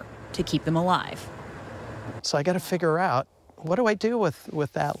water to keep them alive. So I got to figure out, what do I do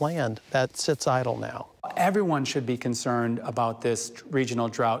with that land that sits idle now? Everyone should be concerned about this regional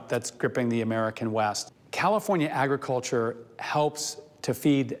drought that's gripping the American West. California agriculture helps to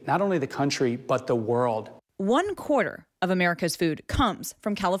feed not only the country, but the world. 1/4 of America's food comes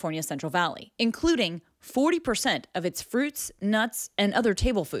from California's Central Valley, including 40% of its fruits, nuts, and other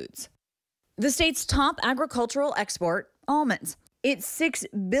table foods. The state's top agricultural export, almonds. Its $6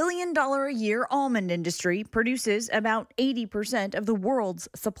 billion a year almond industry produces about 80% of the world's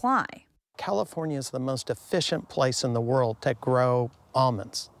supply. California is the most efficient place in the world to grow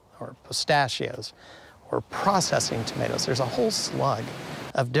almonds or pistachios or processing tomatoes. There's a whole slug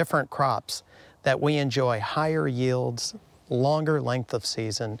of different crops that we enjoy higher yields, longer length of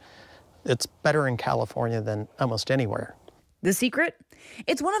season. It's better in California than almost anywhere. The secret?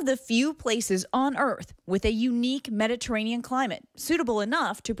 It's one of the few places on Earth with a unique Mediterranean climate, suitable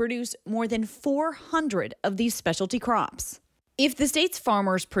enough to produce more than 400 of these specialty crops. If the state's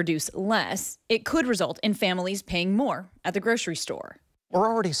farmers produce less, it could result in families paying more at the grocery store. We're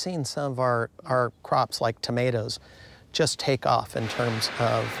already seeing some of our crops, like tomatoes, just take off in terms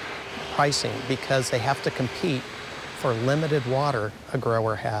of pricing because they have to compete for limited water a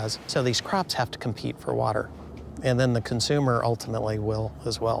grower has. So these crops have to compete for water, and then the consumer ultimately will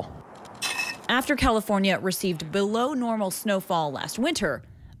as well. After California received below normal snowfall last winter,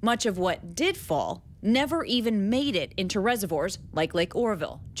 much of what did fall never even made it into reservoirs like Lake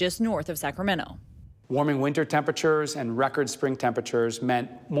Oroville, just north of Sacramento. Warming winter temperatures and record spring temperatures meant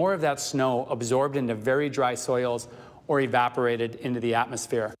more of that snow absorbed into very dry soils or evaporated into the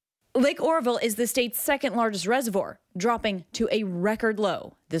atmosphere. Lake Oroville is the state's second largest reservoir, dropping to a record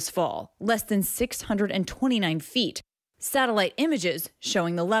low this fall, less than 629 feet. Satellite images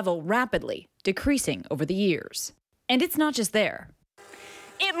showing the level rapidly decreasing over the years. And it's not just there.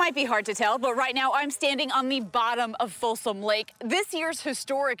 It might be hard to tell, but right now I'm standing on the bottom of Folsom Lake. This year's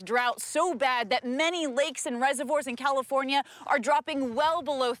historic drought so bad that many lakes and reservoirs in California are dropping well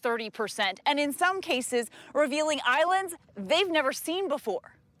below 30%, and in some cases revealing islands they've never seen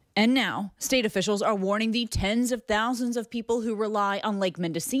before. And now, state officials are warning the tens of thousands of people who rely on Lake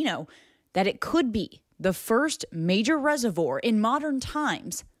Mendocino that it could be the first major reservoir in modern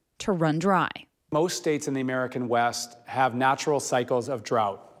times to run dry. Most states in the American West have natural cycles of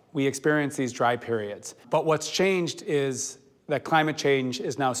drought. We experience these dry periods. But what's changed is that climate change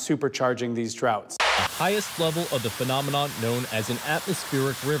is now supercharging these droughts. The highest level of the phenomenon known as an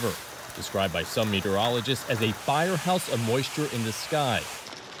atmospheric river, described by some meteorologists as a firehouse of moisture in the sky.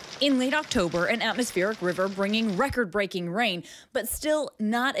 In late October, an atmospheric river bringing record-breaking rain, but still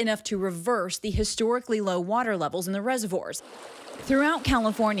not enough to reverse the historically low water levels in the reservoirs. Throughout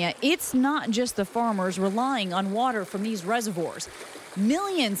California, it's not just the farmers relying on water from these reservoirs.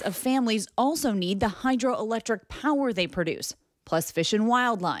 Millions of families also need the hydroelectric power they produce, plus fish and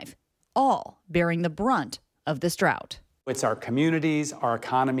wildlife, all bearing the brunt of this drought. It's our communities, our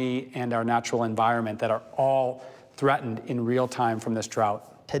economy, and our natural environment that are all threatened in real time from this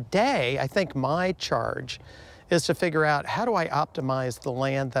drought. Today, I think my charge is to figure out how do I optimize the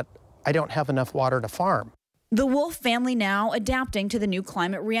land that I don't have enough water to farm. The Wolf family now adapting to the new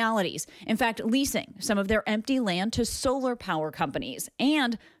climate realities. In fact, leasing some of their empty land to solar power companies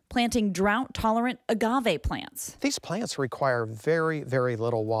and planting drought-tolerant agave plants. These plants require very, very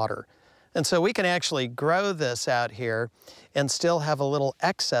little water. And so we can actually grow this out here and still have a little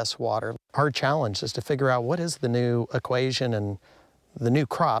excess water. Our challenge is to figure out what is the new equation and the new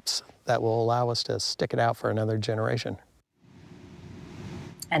crops that will allow us to stick it out for another generation.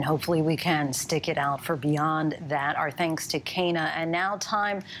 And hopefully we can stick it out for beyond that. Our thanks to Kana. And now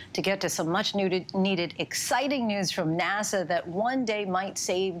time to get to some much needed exciting news from NASA that one day might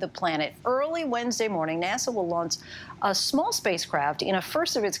save the planet. Early Wednesday morning, NASA will launch a small spacecraft in a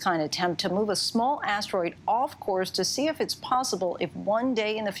first-of-its-kind attempt to move a small asteroid off course to see if it's possible if one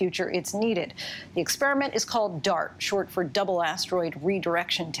day in the future it's needed. The experiment is called DART, short for Double Asteroid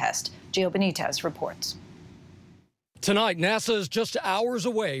Redirection Test. Gio Benitez reports. Tonight, NASA is just hours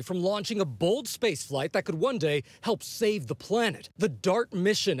away from launching a bold spaceflight that could one day help save the planet. The DART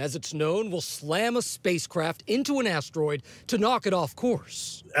mission, as it's known, will slam a spacecraft into an asteroid to knock it off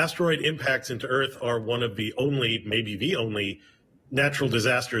course. Asteroid impacts into Earth are one of the only, maybe the only, natural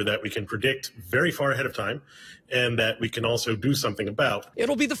disaster that we can predict very far ahead of time and that we can also do something about.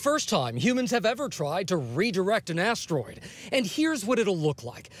 It'll be the first time humans have ever tried to redirect an asteroid. And here's what it'll look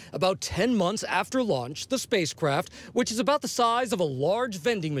like. About 10 months after launch, the spacecraft, which is about the size of a large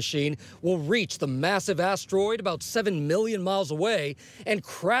vending machine, will reach the massive asteroid about 7 million miles away and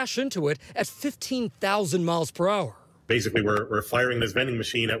crash into it at 15,000 miles per hour. Basically, we're firing this vending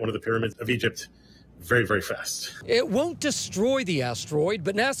machine at one of the pyramids of Egypt very, very fast. It won't destroy the asteroid,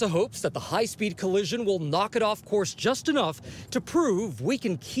 but NASA hopes that the high-speed collision will knock it off course just enough to prove we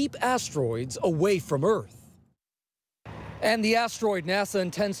can keep asteroids away from Earth. And the asteroid NASA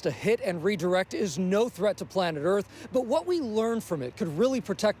intends to hit and redirect is no threat to planet Earth, but what we learn from it could really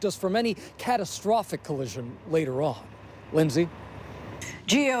protect us from any catastrophic collision later on. Lindsay?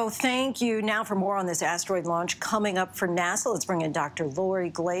 Gio, thank you. Now for more on this asteroid launch coming up for NASA, let's bring in Dr. Lori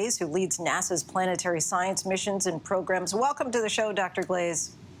Glaze, who leads NASA's planetary science missions and programs. Welcome to the show, Dr.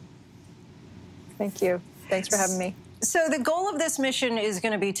 Glaze. Thank you. Thanks for having me. So the goal of this mission is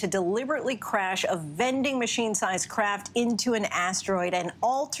going to be to deliberately crash a vending machine-sized craft into an asteroid and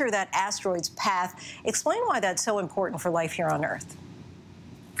alter that asteroid's path. Explain why that's so important for life here on Earth.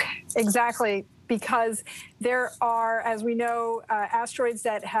 Exactly. Because there are, as we know, asteroids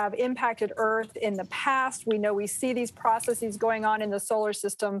that have impacted Earth in the past. We know we see these processes going on in the solar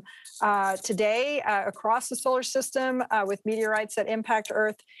system today, across the solar system, with meteorites that impact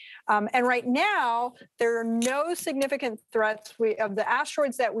Earth. And right now, there are no significant threats. Of the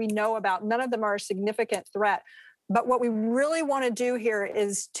asteroids that we know about, none of them are a significant threat. But what we really want to do here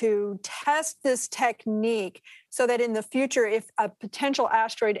is to test this technique so that in the future, if a potential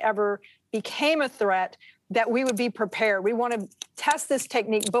asteroid ever became a threat, that we would be prepared. We want to test this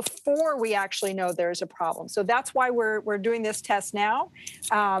technique before we actually know there's a problem. So that's why we're doing this test now,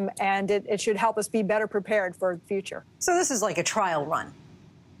 and it should help us be better prepared for the future. So this is like a trial run.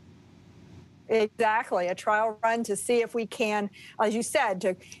 Exactly, a trial run to see if we can, as you said,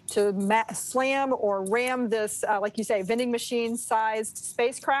 to slam or ram this, like you say, vending machine-sized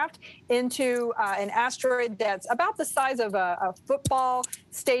spacecraft into an asteroid that's about the size of a football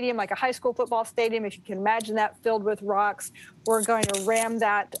stadium, like a high school football stadium, if you can imagine that, filled with rocks. We're going to ram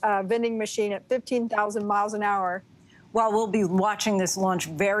that vending machine at 15,000 miles an hour. Well, we'll be watching this launch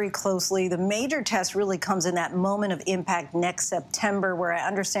very closely. The major test really comes in that moment of impact next September, where I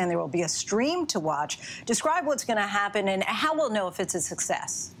understand there will be a stream to watch. Describe what's going to happen and how we'll know if it's a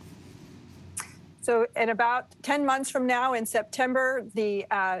success. So in about 10 months from now, in September, the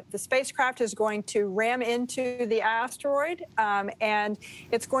spacecraft is going to ram into the asteroid, and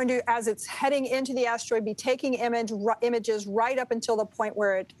it's going to, as it's heading into the asteroid, be taking images right up until the point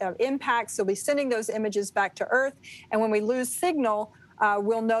where it impacts. So we'll be sending those images back to Earth, and when we lose signal,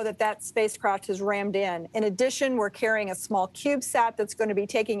 we'll know that that spacecraft has rammed in. In addition, we're carrying a small CubeSat that's going to be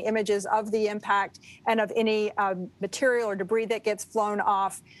taking images of the impact and of any material or debris that gets flown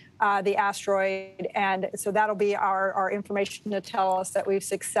off the asteroid. And so that'll be our information to tell us that we've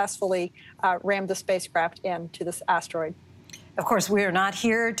successfully rammed the spacecraft into this asteroid. Of course, we are not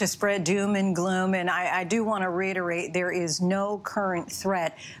here to spread doom and gloom, and I do want to reiterate there is no current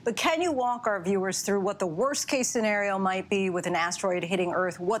threat. But can you walk our viewers through what the worst-case scenario might be with an asteroid hitting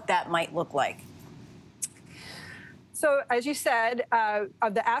Earth, what that might look like? So, as you said,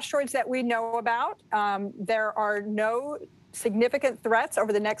 of the asteroids that we know about, there are no significant threats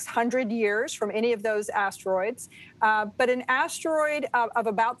over the next 100 years from any of those asteroids. But an asteroid of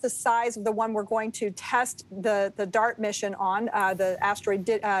about the size of the one we're going to test the DART mission on, the asteroid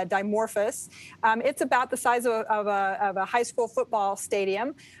Dimorphos, it's about the size of a high school football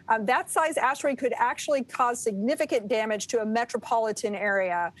stadium. That size asteroid could actually cause significant damage to a metropolitan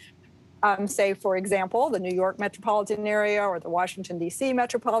area. Say, for example, the New York metropolitan area or the Washington, D.C.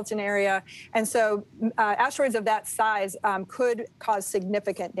 metropolitan area. And so asteroids of that size could cause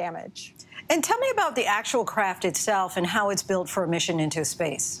significant damage. And tell me about the actual craft itself and how it's built for a mission into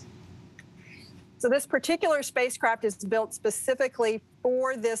space. So this particular spacecraft is built specifically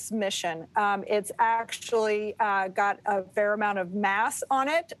for this mission. It's actually got a fair amount of mass on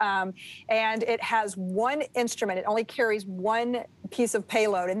it, and it has one instrument. It only carries one piece of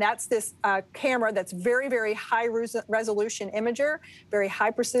payload, and that's this camera that's very, very high resolution imager, very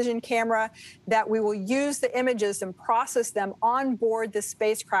high precision camera that we will use the images and process them on board the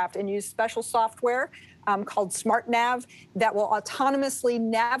spacecraft and use special software called SmartNav that will autonomously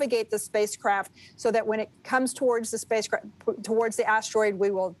navigate the spacecraft so that when it comes towards the spacecraft, towards the asteroid,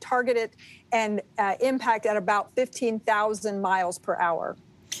 we will target it and impact at about 15,000 miles per hour.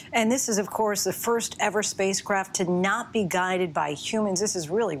 And this is, of course, the first ever spacecraft to not be guided by humans. This is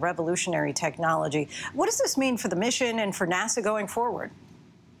really revolutionary technology. What does this mean for the mission and for NASA going forward?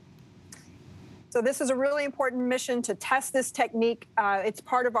 So this is a really important mission to test this technique. It's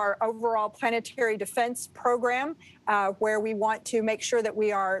part of our overall planetary defense program, where we want to make sure that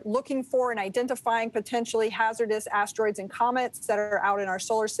we are looking for and identifying potentially hazardous asteroids and comets that are out in our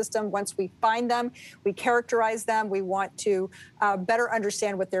solar system. Once we find them, we characterize them. We want to better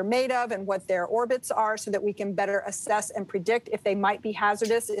understand what they're made of and what their orbits are so that we can better assess and predict if they might be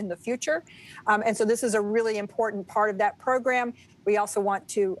hazardous in the future. And so this is a really important part of that program. We also want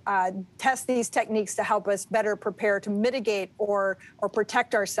to test these techniques to help us better prepare to mitigate or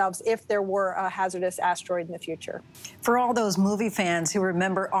protect ourselves if there were a hazardous asteroid in the future. For all those movie fans who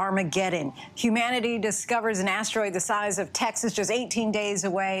remember Armageddon, humanity discovers an asteroid the size of Texas just 18 days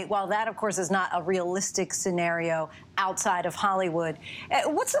away. While that, of course, is not a realistic scenario outside of Hollywood,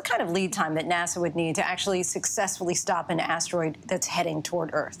 what's the kind of lead time that NASA would need to actually successfully stop an asteroid that's heading toward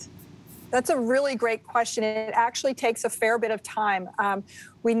Earth? That's a really great question. It actually takes a fair bit of time.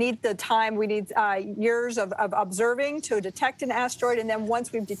 We need the time. We need years of observing to detect an asteroid. And then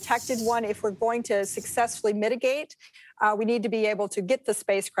once we've detected one, if we're going to successfully mitigate, we need to be able to get the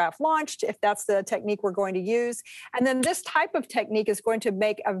spacecraft launched, if that's the technique we're going to use. And then this type of technique is going to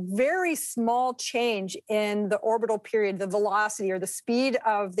make a very small change in the orbital period, the velocity or the speed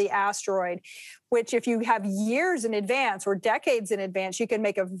of the asteroid, which if you have years in advance or decades in advance, you can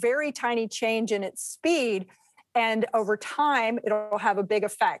make a very tiny change in its speed. And over time, it'll have a big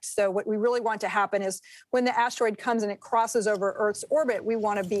effect. So what we really want to happen is when the asteroid comes and it crosses over Earth's orbit, we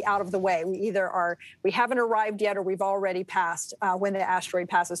want to be out of the way. We haven't arrived yet or we've already passed when the asteroid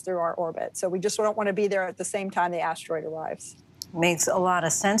passes through our orbit. So we just don't want to be there at the same time the asteroid arrives. Makes a lot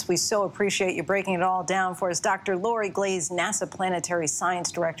of sense. We so appreciate you breaking it all down for us. Dr. Lori Glaze, NASA Planetary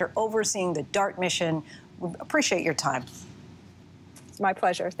Science Director, overseeing the DART mission. We appreciate your time. It's my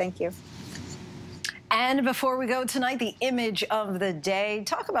pleasure. Thank you. And before we go tonight, the image of the day.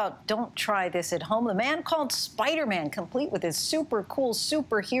 Talk about don't try this at home. The man called Spider-Man, complete with his super cool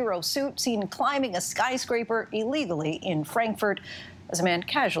superhero suit, seen climbing a skyscraper illegally in Frankfurt as a man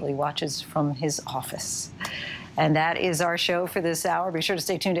casually watches from his office. And that is our show for this hour. Be sure to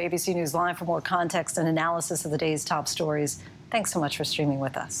stay tuned to ABC News Live for more context and analysis of the day's top stories. Thanks so much for streaming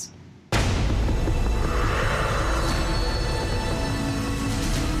with us.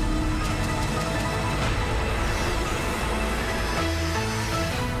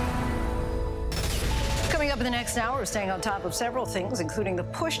 Coming up in the next hour, we're staying on top of several things, including the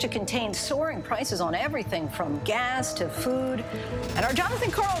push to contain soaring prices on everything from gas to food. And our Jonathan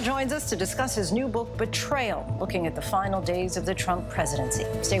Karl joins us to discuss his new book, Betrayal, looking at the final days of the Trump presidency.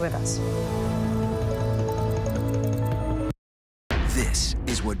 Stay with us. This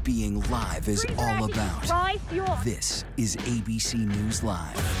is what being live is all about. This is ABC News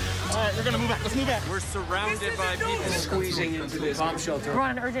Live. All right, we're gonna move back. Let's move back. We're surrounded by people squeezing into this bomb shelter. We're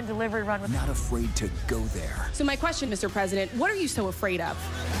on an urgent delivery run. Not afraid to go there. So my question, Mr. President, what are you so afraid of?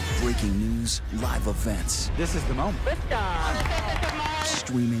 Breaking news, live events. This is the moment.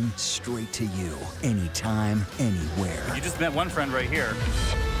 Streaming straight to you, anytime, anywhere. You just met one friend right here.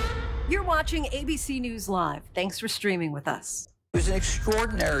 You're watching ABC News Live. Thanks for streaming with us. It was an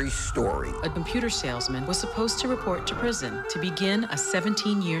extraordinary story. A computer salesman was supposed to report to prison to begin a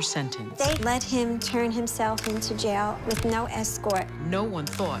 17-year sentence. They let him turn himself into jail with no escort. No one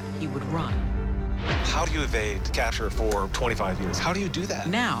thought he would run. How do you evade capture for 25 years? How do you do that?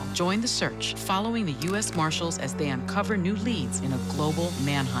 Now, join the search, following the U.S. Marshals as they uncover new leads in a global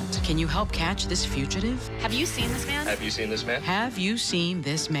manhunt. Can you help catch this fugitive? Have you seen this man? Have you seen this man? Have you seen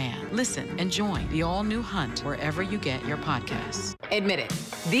this man? Listen and join the all-new Hunt wherever you get your podcasts. Admit it,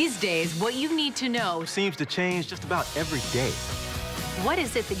 these days, what you need to know Seems to change just about every day. what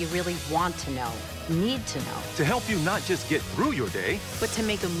is it that you really want to know, need to know, To help you not just get through your day, but to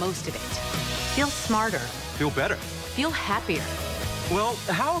make the most of it. Feel smarter, feel better. feel happier. Well,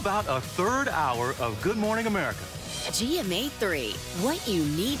 how about a third hour of Good Morning America? GMA 3, what you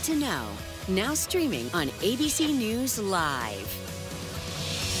need to know. Now streaming on ABC News Live.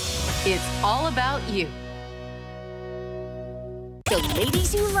 It's all about you. The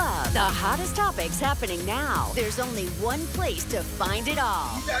ladies you love, the hottest topics happening now. There's only one place to find it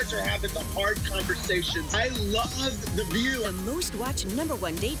all. You guys are having the hard conversations. I love The View. The most watched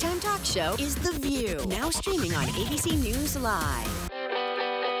 #1 daytime talk show is The View. Now streaming on ABC News Live.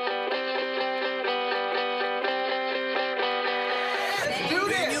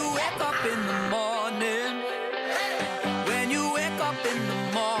 When you wake up in the morning, when you wake up in the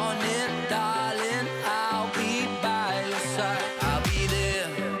morning, darling, I'll be by your side. I'll be there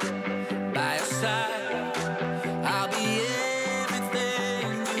by your side. I'll be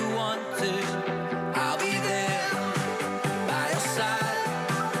everything you wanted. I'll be there by your side.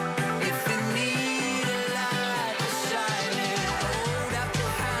 If you need a light to shine in, hold out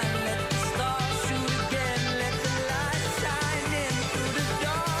your hand, let the stars shoot again, let the light shine in through the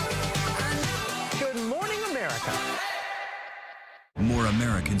dark. Good morning, America. More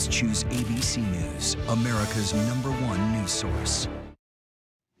Americans choose ABC News, America's #1 news source.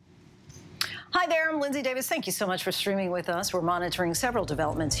 Hi there, I'm Lindsay Davis. Thank you so much for streaming with us. We're monitoring several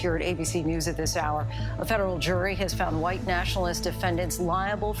developments here at ABC News at this hour. A federal jury has found white nationalist defendants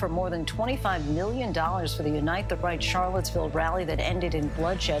liable for more than $25 million for the Unite the Right Charlottesville rally that ended in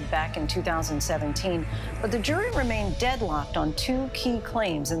bloodshed back in 2017. But the jury remained deadlocked on two key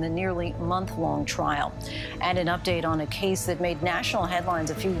claims in the nearly month-long trial. And an update on a case that made national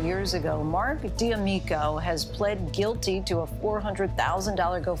headlines a few years ago. Mark D'Amico has pled guilty to a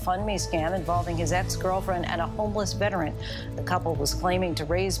 $400,000 GoFundMe scam involving his ex-girlfriend and a homeless veteran. The couple was claiming to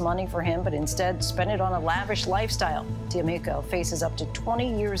raise money for him, but instead spent it on a lavish lifestyle. D'Amico faces up to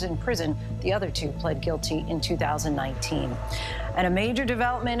 20 years in prison. The other two pled guilty in 2019. And a major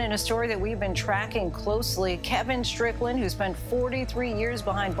development in a story that we've been tracking closely. Kevin Strickland, who spent 43 years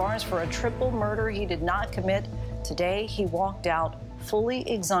behind bars for a triple murder he did not commit, today he walked out fully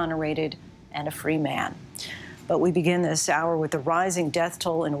exonerated and a free man. But we begin this hour with the rising death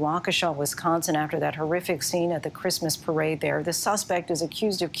toll in Waukesha, Wisconsin, after that horrific scene at the Christmas parade there. The suspect is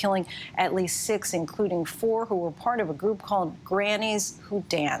accused of killing at least 6, including 4 who were part of a group called Grannies Who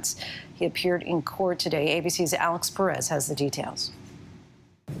Dance. He appeared in court today. ABC's Alex Perez has the details.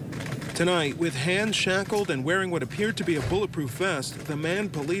 Tonight, with hands shackled and wearing what appeared to be a bulletproof vest, the man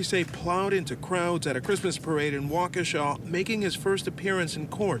police say plowed into crowds at a Christmas parade in Waukesha, making his first appearance in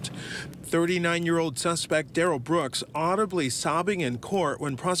court. 39-year-old suspect Darrell Brooks audibly sobbing in court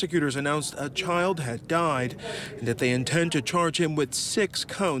when prosecutors announced a child had died and that they intend to charge him with 6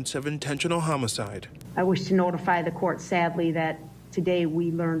 counts of intentional homicide. I wish to notify the court, sadly, that today we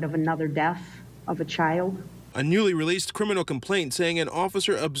learned of another death of a child. A newly released criminal complaint saying an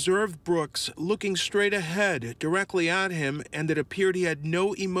officer observed Brooks looking straight ahead, directly at him, and it appeared he had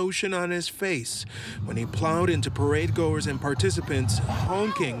no emotion on his face when he plowed into parade goers and participants,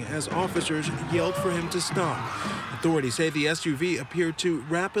 honking as officers yelled for him to stop. Authorities say the SUV appeared to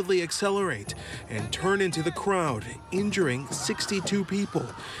rapidly accelerate and turn into the crowd, injuring 62 people.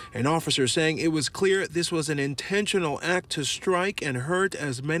 An officer saying it was clear this was an intentional act to strike and hurt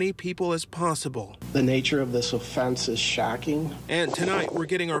as many people as possible. The nature of this offense is shocking. And tonight, we're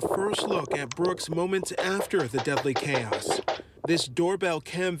getting our first look at Brooks' moments after the deadly chaos. This doorbell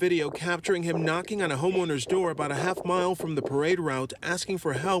cam video capturing him knocking on a homeowner's door about a half-mile from the parade route, asking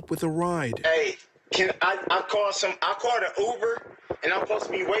for help with a ride. Hey, I called an Uber, and I'm supposed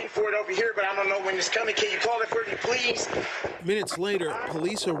to be waiting for it over here, but I don't know when it's coming. Can you call it for me, please? Minutes later,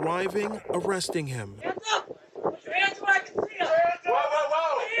 police arriving, arresting him. Hands up! Put your hands where I can see them! Whoa, whoa,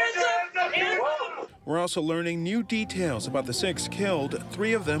 whoa! Hands up! Hands up! We're also learning new details about the 6 killed,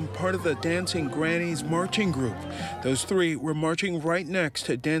 3 of them part of the Dancing Grannies marching group. Those 3 were marching right next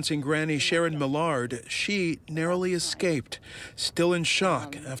to Dancing Granny Sharon Millard. She narrowly escaped, still in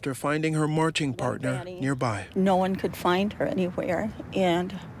shock after finding her marching partner nearby. No one could find her anywhere,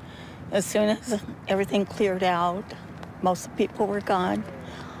 and as soon as everything cleared out, most of the people were gone,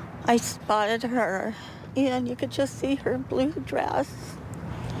 I spotted her, and you could just see her blue dress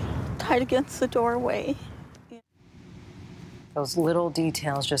right against the doorway. Those little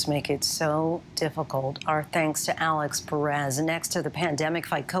details just make it so difficult. Our thanks to Alex Perez. Next to the pandemic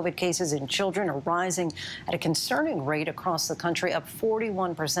fight, COVID cases in children are rising at a concerning rate across the country, up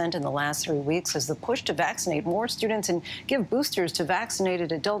 41% in the last 3 weeks as the push to vaccinate more students and give boosters to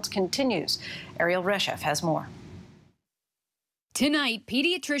vaccinated adults continues. Ariel Reshef has more. Tonight,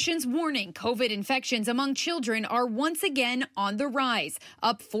 pediatricians warning COVID infections among children are once again on the rise,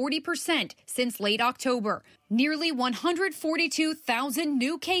 up 40% since late October. Nearly 142,000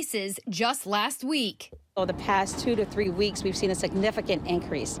 new cases just last week. The past 2 to 3 weeks, we've seen a significant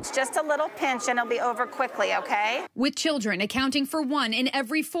increase. It's just a little pinch and it'll be over quickly, okay? With children accounting for 1 in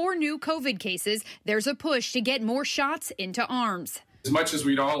every 4 new COVID cases, there's a push to get more shots into arms. As much as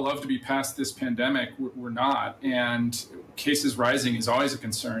we'd all love to be past this pandemic, we're not. And cases rising is always a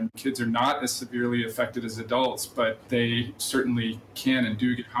concern. Kids are not as severely affected as adults, but they certainly can and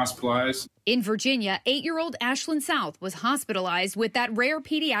do get hospitalized. In Virginia, 8-year-old Ashlyn South was hospitalized with that rare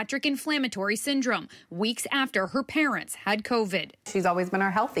pediatric inflammatory syndrome weeks after her parents had COVID. She's always been our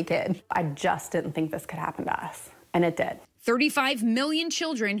healthy kid. I just didn't think this could happen to us, and it did. 35 million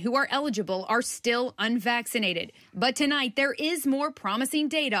children who are eligible are still unvaccinated. But tonight, there is more promising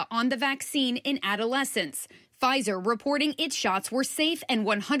data on the vaccine in adolescents. Pfizer reporting its shots were safe and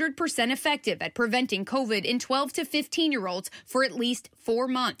 100% effective at preventing COVID in 12 to 15-year-olds for at least 4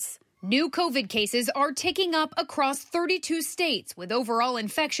 months. New COVID cases are ticking up across 32 states, with overall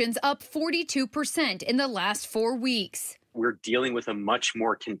infections up 42% in the last 4 weeks. We're dealing with a much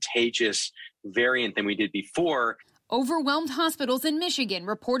more contagious variant than we did before. Overwhelmed hospitals in Michigan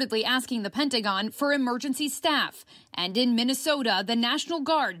reportedly asking the Pentagon for emergency staff. And in Minnesota, the National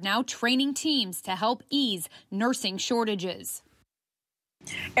Guard now training teams to help ease nursing shortages.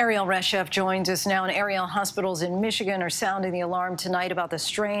 Ariel Reshef joins us now. And Ariel, hospitals in Michigan are sounding the alarm tonight about the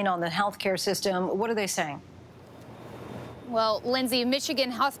strain on the healthcare system. What are they saying? Well, Lindsay,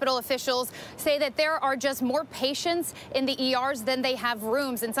 Michigan hospital officials say that there are just more patients in the ERs than they have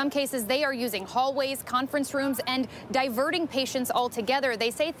rooms. In some cases, they are using hallways, conference rooms, and diverting patients altogether.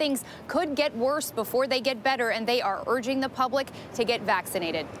 They say things could get worse before they get better, and they are urging the public to get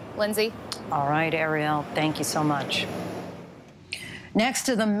vaccinated. Lindsay? All right, Ariel, thank you so much. Next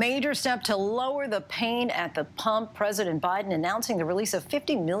to the major step to lower the pain at the pump, President Biden announcing the release of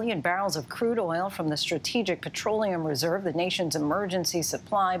 50 million barrels of crude oil from the Strategic Petroleum Reserve, the nation's emergency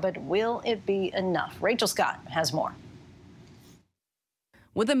supply. But will it be enough? Rachel Scott has more.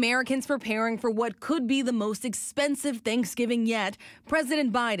 With Americans preparing for what could be the most expensive Thanksgiving yet,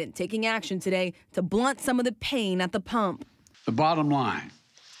 President Biden taking action today to blunt some of the pain at the pump. The bottom line,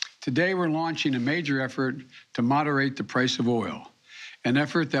 today we're launching a major effort to moderate the price of oil. An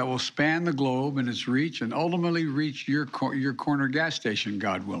effort that will span the globe in its reach and ultimately reach your corner gas station,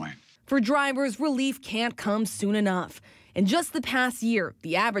 God willing. For drivers, relief can't come soon enough. In just the past year,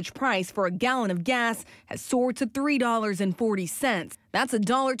 the average price for a gallon of gas has soared to $3.40. That's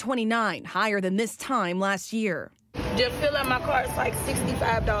 $1.29 higher than this time last year. Just fill up my car, it's like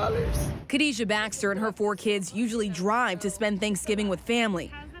 $65. Khadijah Baxter and her 4 kids usually drive to spend Thanksgiving with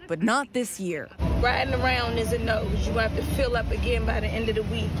family, but not this year. Riding around is a no. You have to fill up again by the end of the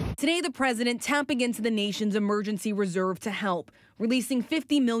week. Today, the president tapping into the nation's emergency reserve to help, releasing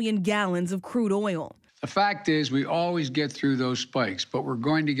 50 million gallons of crude oil. The fact is, we always get through those spikes, but we're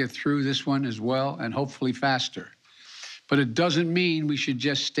going to get through this one as well, and hopefully faster. But it doesn't mean we should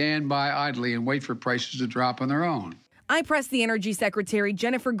just stand by idly and wait for prices to drop on their own. I pressed the Energy Secretary,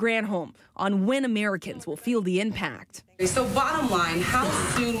 Jennifer Granholm, on when Americans will feel the impact. So bottom line, how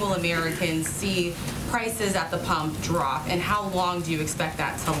soon will Americans see prices at the pump drop, and how long do you expect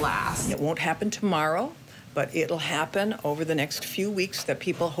that to last? It won't happen tomorrow, but it'll happen over the next few weeks that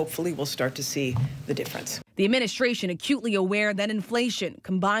people hopefully will start to see the difference. The administration acutely aware that inflation,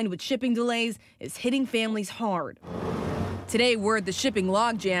 combined with shipping delays, is hitting families hard. Today, word the shipping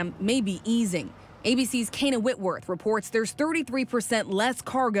logjam may be easing. ABC's Kana Whitworth reports there's 33% less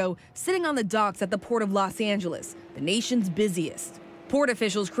cargo sitting on the docks at the Port of Los Angeles, the nation's busiest. Port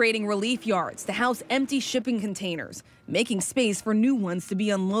officials creating relief yards to house empty shipping containers, making space for new ones to be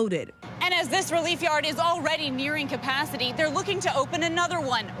unloaded. And as this relief yard is already nearing capacity, they're looking to open another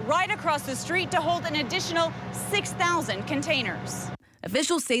one right across the street to hold an additional 6,000 containers.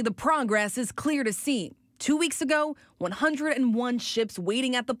 Officials say the progress is clear to see. 2 weeks ago, 101 ships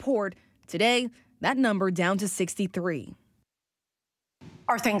waiting at the port. Today, that number down to 63.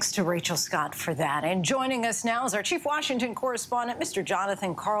 Our thanks to Rachel Scott for that. And joining us now is our chief Washington correspondent, Mr.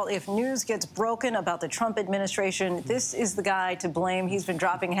 Jonathan Karl. If news gets broken about the Trump administration, this is the guy to blame. He's been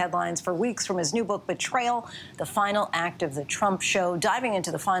dropping headlines for weeks from his new book, Betrayal, the Final Act of the Trump Show, diving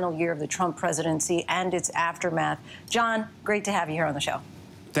into the final year of the Trump presidency and its aftermath. John, great to have you here on the show.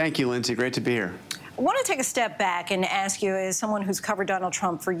 Thank you, Lindsay. Great to be here. I want to take a step back and ask you, as someone who's covered Donald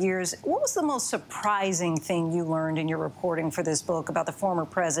Trump for years, what was the most surprising thing you learned in your reporting for this book about the former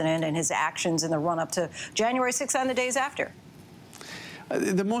president and his actions in the run-up to January 6th and the days after?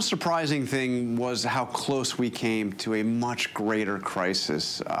 The most surprising thing was how close we came to a much greater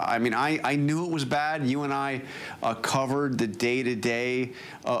crisis. I mean, I knew it was bad. You and I covered the day-to-day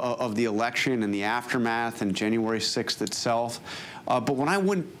of the election and the aftermath and January 6th itself. But when I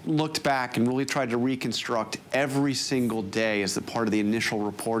looked back and really tried to reconstruct every single day as the part of the initial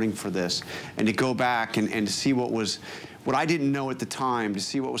reporting for this, and to go back and to see what I didn't know at the time, to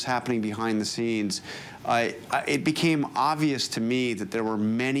see what was happening behind the scenes, it became obvious to me that there were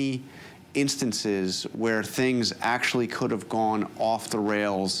many instances where things actually could have gone off the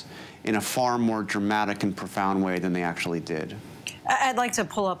rails in a far more dramatic and profound way than they actually did. I'd like to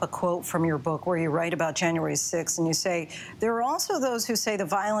pull up a quote from your book where you write about January 6th, and you say, there are also those who say the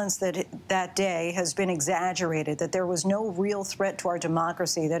violence that day has been exaggerated, that there was no real threat to our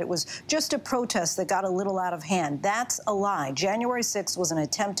democracy, that it was just a protest that got a little out of hand. That's a lie. January 6th was an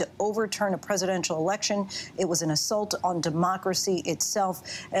attempt to overturn a presidential election. It was an assault on democracy itself.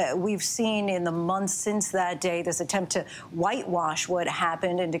 We've seen in the months since that day this attempt to whitewash what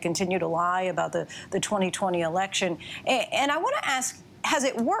happened and to continue to lie about the 2020 election. And I want to ask, has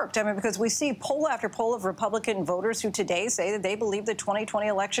it worked? I mean, because we see poll after poll of Republican voters who today say that they believe the 2020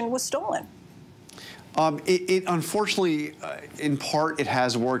 election was stolen. It unfortunately, in part, it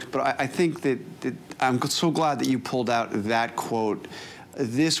has worked. But I think that I'm so glad that you pulled out that quote.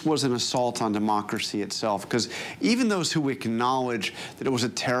 This was an assault on democracy itself, because even those who acknowledge that it was a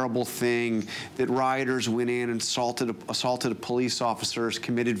terrible thing, that rioters went in and assaulted police officers,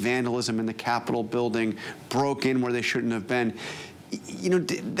 committed vandalism in the Capitol building, broke in where they shouldn't have been, you know,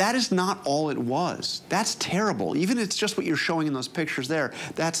 that is not all it was. That's terrible. Even if it's just what you're showing in those pictures there,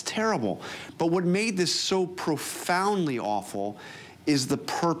 that's terrible. But what made this so profoundly awful is the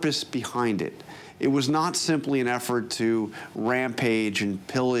purpose behind it. It was not simply an effort to rampage and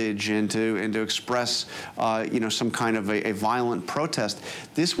pillage and to express, you know, some kind of a violent protest.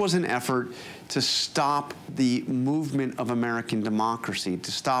 This was an effort to stop the movement of American democracy,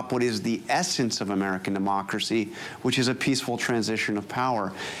 to stop what is the essence of American democracy, which is a peaceful transition of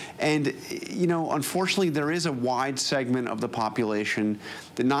power. And, you know, unfortunately, there is a wide segment of the population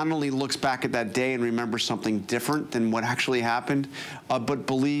that not only looks back at that day and remembers something different than what actually happened, but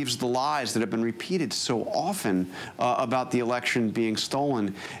believes the lies that have been repeated so often about the election being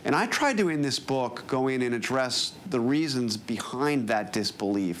stolen. And I tried to, in this book, go in and address the reasons behind that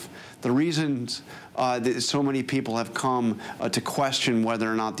disbelief, the reasons that so many people have come to question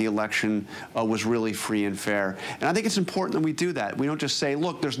whether or not the election was really free and fair. And I think it's important that we do that. We don't just say,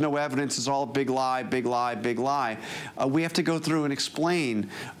 look, there's no evidence, it's all a big lie, big lie, big lie. We have to go through and explain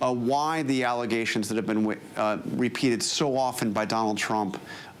why the allegations that have been repeated so often by Donald Trump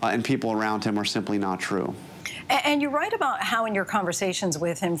and people around him are simply not true. And you write about how in your conversations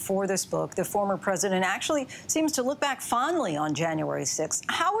with him for this book, the former president actually seems to look back fondly on January 6th.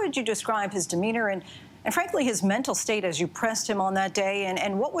 How would you describe his demeanor and frankly, his mental state as you pressed him on that day?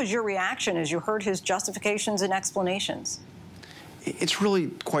 And what was your reaction as you heard his justifications and explanations? It's really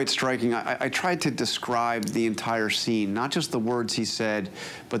quite striking. I tried to describe the entire scene, not just the words he said,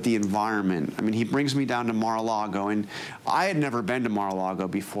 but the environment. I mean, he brings me down to Mar-a-Lago, and I had never been to Mar-a-Lago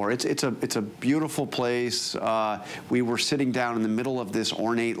before. It's a beautiful place. We were sitting down in the middle of this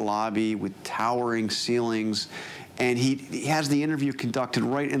ornate lobby with towering ceilings. And he has the interview conducted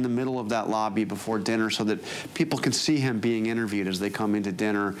right in the middle of that lobby before dinner so that people can see him being interviewed as they come into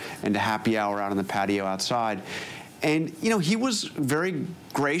dinner and to happy hour out on the patio outside. And, you know, he was very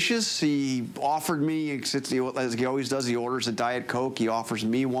gracious. He offered me, as he always does, he orders a Diet Coke. He offers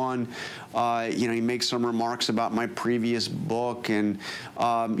me one. You know, he makes some remarks about my previous book. And,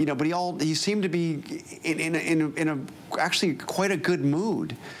 you know, but he seemed to be in actually quite a good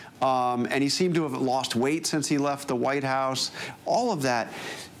mood. And he seemed to have lost weight since he left the White House, all of that.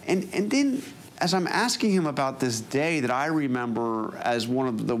 And then as I'm asking him about this day that I remember as one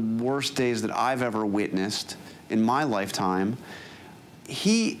of the worst days that I've ever witnessed in my lifetime,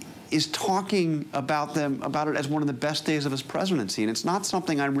 he is talking about it as one of the best days of his presidency, and it's not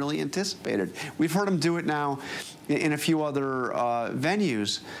something I really anticipated. We've heard him do it now in a few other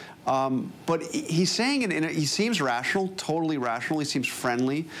venues. But he's saying it, he seems rational, totally rational. He seems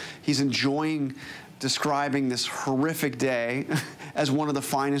friendly. He's enjoying describing this horrific day as one of the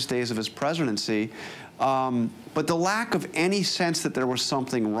finest days of his presidency. But the lack of any sense that there was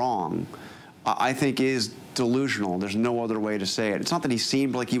something wrong, I think, is delusional. There's no other way to say it. It's not that he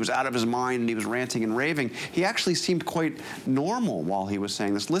seemed like he was out of his mind and he was ranting and raving. He actually seemed quite normal while he was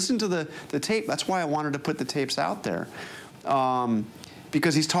saying this. Listen to the tape. That's why I wanted to put the tapes out there.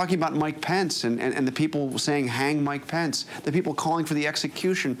 Because he's talking about Mike Pence and the people saying, hang Mike Pence, the people calling for the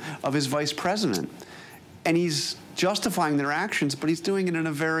execution of his vice president. And he's justifying their actions, but he's doing it in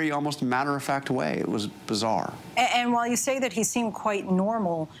a very almost matter-of-fact way. It was bizarre. And while you say that he seemed quite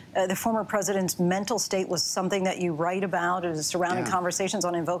normal, the former president's mental state was something that you write about surrounding conversations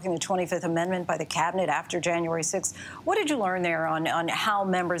on invoking the 25th Amendment by the cabinet after January 6th. What did you learn there on how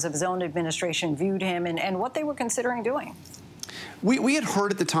members of his own administration viewed him and what they were considering doing? We had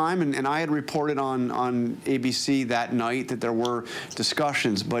heard at the time, and I had reported on ABC that night that there were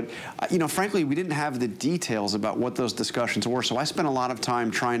discussions, but frankly, we didn't have the details about what those discussions were. So I spent a lot of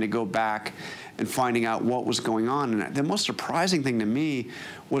time trying to go back and finding out what was going on. And the most surprising thing to me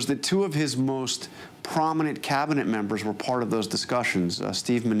was that two of his most prominent cabinet members were part of those discussions.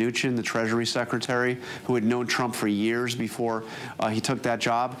 Steve Mnuchin, the Treasury Secretary, who had known Trump for years before he took that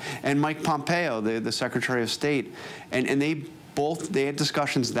job, and Mike Pompeo, the Secretary of State, and they had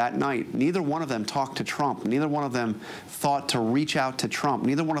discussions that night. Neither one of them talked to Trump. Neither one of them thought to reach out to Trump.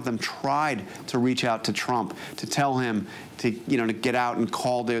 Neither one of them tried to reach out to Trump to tell him to get out and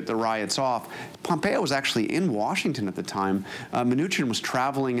call the riots off. Pompeo was actually in Washington at the time. Mnuchin was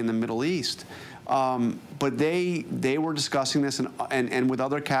traveling in the Middle East. But they were discussing this and with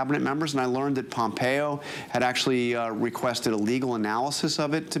other cabinet members, and I learned that Pompeo had actually requested a legal analysis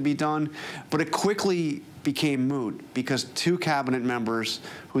of it to be done. But it quickly became moot because two cabinet members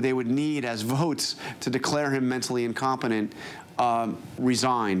who they would need as votes to declare him mentally incompetent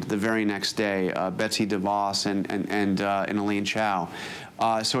resigned the very next day, Betsy DeVos and Elaine Chao.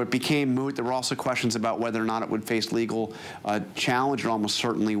 So it became moot. There were also questions about whether or not it would face legal challenge. It almost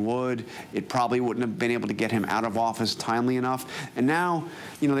certainly would. It probably wouldn't have been able to get him out of office timely enough. And now,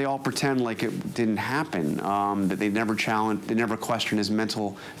 they all pretend like it didn't happen, that they never challenged, they never questioned his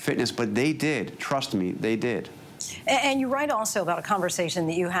mental fitness, but they did. Trust me, they did. And you write also about a conversation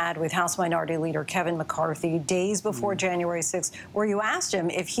that you had with House Minority Leader Kevin McCarthy days before January 6th, where you asked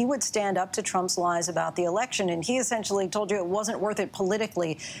him if he would stand up to Trump's lies about the election, and he essentially told you it wasn't worth it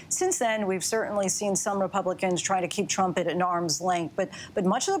politically. Since then, we've certainly seen some Republicans try to keep Trump at an arm's length, but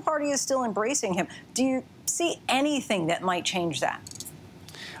much of the party is still embracing him. Do you see anything that might change that?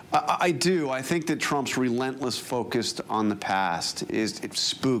 I do. I think that Trump's relentless focus on the past it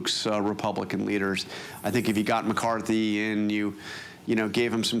spooks Republican leaders. I think if you got McCarthy in, you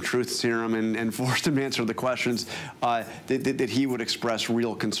gave him some truth serum and forced him to answer the questions, that he would express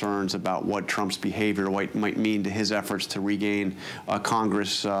real concerns about what Trump's behavior might mean to his efforts to regain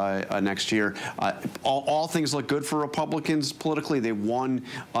Congress next year. All things look good for Republicans politically. They won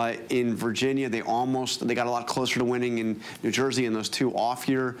in Virginia. They got a lot closer to winning in New Jersey in those two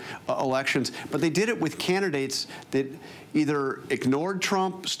off-year elections. But they did it with candidates that either ignored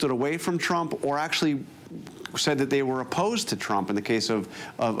Trump, stood away from Trump, or actually said that they were opposed to Trump in the case of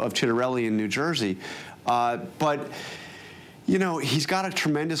Chitterelli in New Jersey. But, he's got a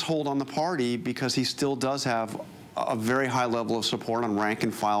tremendous hold on the party because he still does have a very high level of support on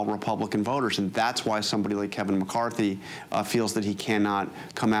rank-and-file Republican voters, and that's why somebody like Kevin McCarthy feels that he cannot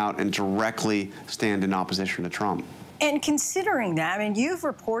come out and directly stand in opposition to Trump. And considering that, you've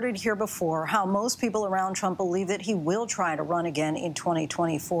reported here before how most people around Trump believe that he will try to run again in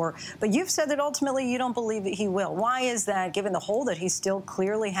 2024. But you've said that ultimately you don't believe that he will. Why is that, given the hold that he still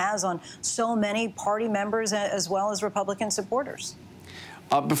clearly has on so many party members as well as Republican supporters?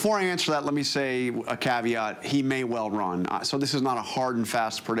 Before I answer that, let me say a caveat. He may well run. So this is not a hard and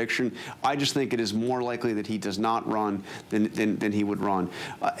fast prediction. I just think it is more likely that he does not run than he would run.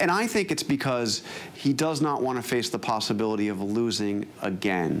 And I think it's because he does not want to face the possibility of losing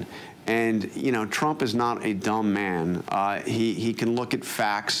again. And, Trump is not a dumb man. He can look at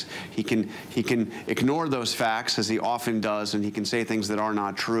facts. He can ignore those facts, as he often does, and he can say things that are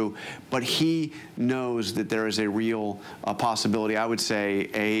not true. But he knows that there is a real possibility. I would say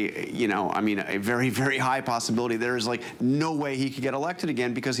a very, very high possibility. There is no way he could get elected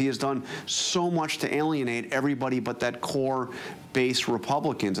again because he has done so much to alienate everybody but that core base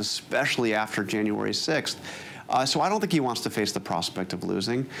Republicans, especially after January 6th. So I don't think he wants to face the prospect of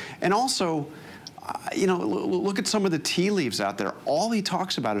losing. And also, you know, look at some of the tea leaves out there. All he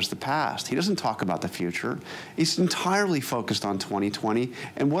talks about is the past. He doesn't talk about the future. He's entirely focused on 2020.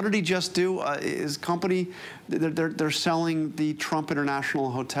 And what did he just do? His company, they're selling the Trump International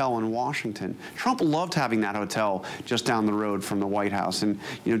Hotel in Washington. Trump loved having that hotel just down the road from the White House, and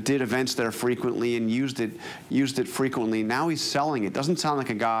did events there frequently and used it frequently. Now he's selling it. Doesn't sound like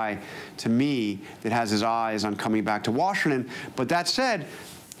a guy to me that has his eyes on coming back to Washington. But that said,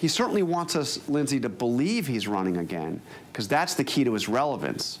 he certainly wants us, Lindsay, to believe he's running again, because that's the key to his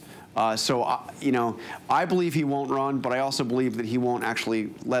relevance. I believe he won't run, but I also believe that he won't actually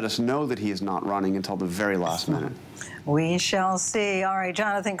let us know that he is not running until the very last minute. We shall see. All right,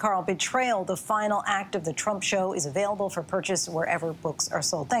 Jonathan Karl, Betrayal, the final act of the Trump show, is available for purchase wherever books are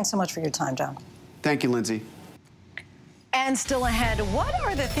sold. Thanks so much for your time, John. Thank you, Lindsay. And still ahead, what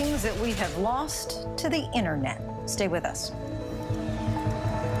are the things that we have lost to the internet? Stay with us.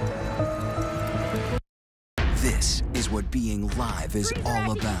 This is what being live is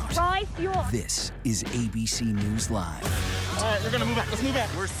all about. This is ABC News Live. All right, we're gonna move back. Let's move back.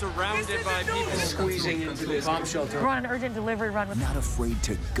 We're surrounded by people squeezing into this bomb shelter. We're on an urgent delivery run. Not afraid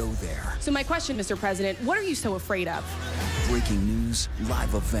to go there. So my question, Mr. President, what are you so afraid of? Breaking news,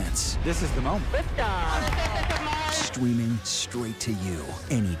 live events. This is the moment. Streaming straight to you,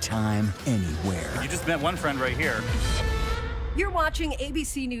 anytime, anywhere. You just met one friend right here. You're watching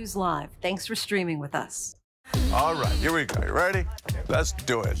ABC News Live. Thanks for streaming with us. All right, here we go. You ready? Let's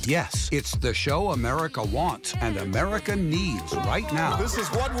do it. Yes, it's the show America wants and America needs right now. This is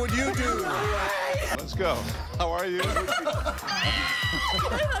What Would You Do? Let's go. How are you? Can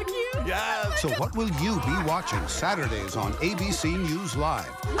I hug you? Yes. So what will you be watching Saturdays on ABC News Live?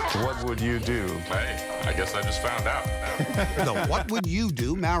 What would you do? Hey, I guess I just found out. The What Would You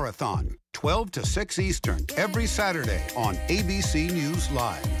Do Marathon, 12 to 6 Eastern, every Saturday on ABC News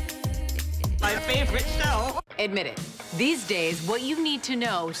Live. My favorite show. Admit it. These days, what you need to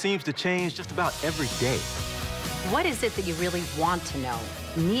know seems to change just about every day. What is it that you really want to know,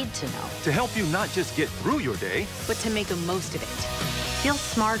 need to know? To help you not just get through your day, but to make the most of it. Feel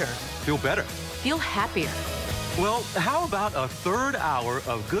smarter. Feel better. Feel happier. Well, how about a third hour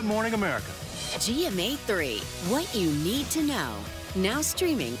of Good Morning America? GMA 3, what you need to know. Now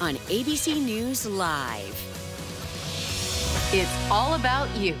streaming on ABC News Live. It's all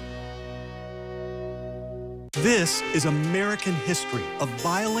about you. This is American history. A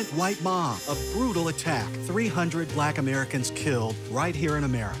violent white mob, a brutal attack, 300 black Americans killed right here in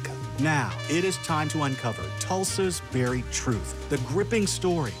America. Now, it is time to uncover Tulsa's buried truth. The gripping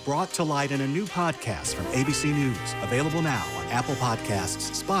story brought to light in a new podcast from ABC News. Available now on Apple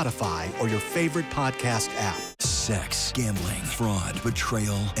Podcasts, Spotify, or your favorite podcast app. Sex, gambling, fraud,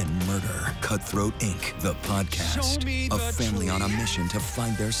 betrayal, and murder. Cutthroat Inc., the podcast. A family on a mission to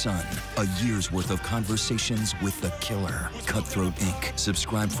find their son. A year's worth of conversations with the killer. Cutthroat Inc.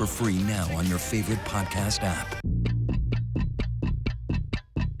 Subscribe for free now on your favorite podcast app.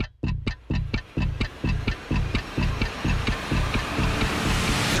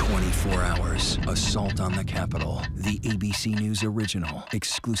 Assault on the Capitol, the ABC News original,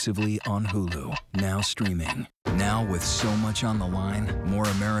 exclusively on Hulu, now streaming. Now with so much on the line, more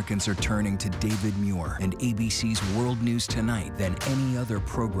Americans are turning to David Muir and ABC's World News Tonight than any other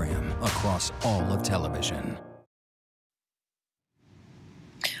program across all of television.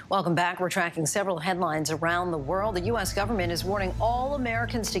 Welcome back. We're tracking several headlines around the world. The U.S. government is warning all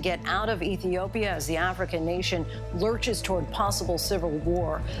Americans to get out of Ethiopia as the African nation lurches toward possible civil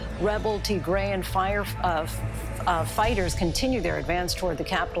war. Rebel Tigrayan fighters continue their advance toward the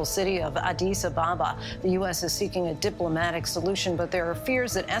capital city of Addis Ababa. The U.S. is seeking a diplomatic solution, but there are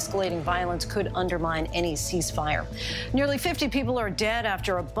fears that escalating violence could undermine any ceasefire. Nearly 50 people are dead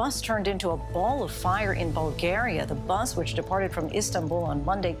after a bus turned into a ball of fire in Bulgaria. The bus, which departed from Istanbul on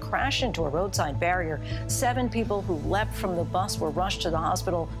Monday, crashed into a roadside barrier. 7 people who leapt from the bus were rushed to the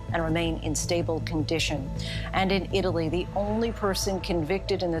hospital and remain in stable condition. And in Italy, the only person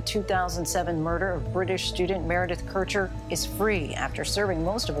convicted in the 2007 murder of British student Meredith Kercher is free after serving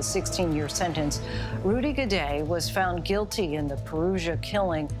most of a 16-year sentence. Rudy Gaudet was found guilty in the Perugia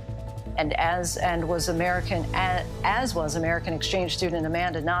killing, and as was American exchange student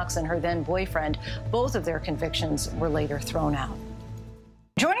Amanda Knox and her then boyfriend. Both of their convictions were later thrown out.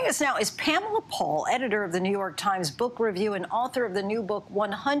 Joining us now is Pamela Paul, editor of the New York Times Book Review and author of the new book,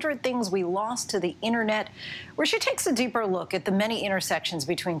 100 Things We Lost to the Internet, where she takes a deeper look at the many intersections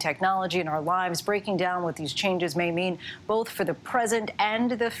between technology and our lives, breaking down what these changes may mean both for the present and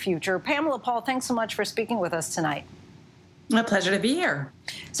the future. Pamela Paul, thanks so much for speaking with us tonight. A pleasure to be here.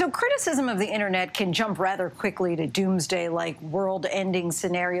 So criticism of the internet can jump rather quickly to doomsday-like world-ending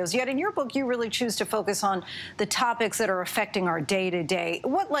scenarios. Yet in your book, you really choose to focus on the topics that are affecting our day-to-day.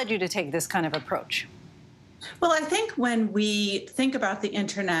 What led you to take this kind of approach? Well, I think when we think about the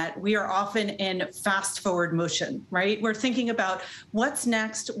internet, we are often in fast forward motion, right? We're thinking about what's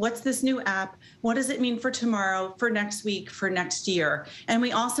next, what's this new app, what does it mean for tomorrow, for next week, for next year? And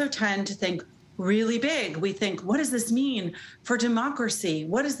we also tend to think really big. We think, what does this mean for democracy?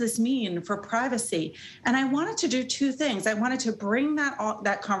 What does this mean for privacy? And I wanted to do two things. I wanted to bring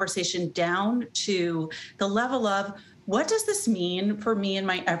that conversation down to the level of, what does this mean for me in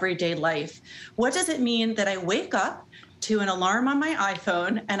my everyday life? What does it mean that I wake up to an alarm on my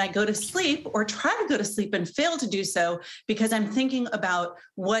iPhone and I go to sleep or try to go to sleep and fail to do so because I'm thinking about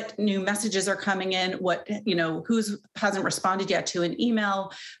what new messages are coming in, who hasn't responded yet to an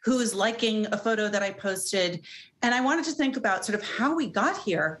email, who's liking a photo that I posted. And I wanted to think about sort of how we got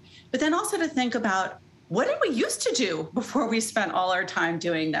here, but then also to think about what did we used to do before we spent all our time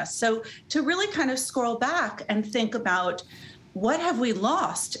doing this? So to really kind of scroll back and think about what have we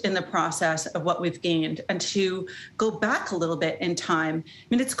lost in the process of what we've gained, and to go back a little bit in time. I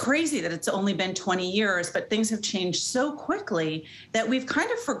mean, it's crazy that it's only been 20 years, but things have changed so quickly that we've kind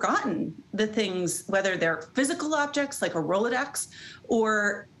of forgotten the things, whether they're physical objects like a Rolodex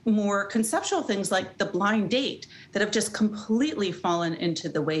or more conceptual things like the blind date that have just completely fallen into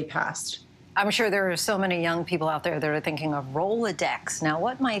the way past. I'm sure there are so many young people out there that are thinking of Rolodex. Now,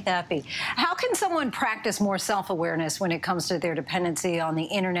 what might that be? How can someone practice more self-awareness when it comes to their dependency on the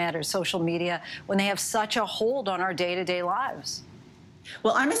internet or social media when they have such a hold on our day-to-day lives?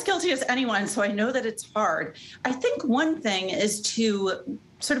 Well, I'm as guilty as anyone, so I know that it's hard. I think one thing is to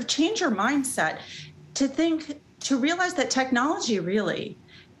sort of change your mindset, to realize that technology really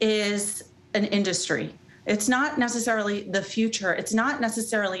is an industry. It's not necessarily the future. It's not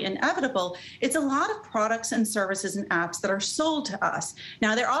necessarily inevitable. It's a lot of products and services and apps that are sold to us.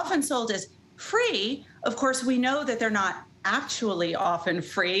 Now, they're often sold as free. Of course, we know that they're not actually often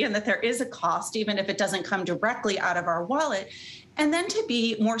free and that there is a cost, even if it doesn't come directly out of our wallet. And then to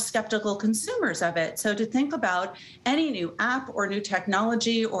be more skeptical consumers of it. So to think about any new app or new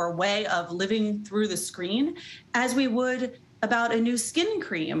technology or way of living through the screen as we would about a new skin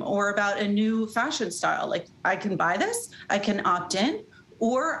cream or about a new fashion style. Like, I can buy this, I can opt in,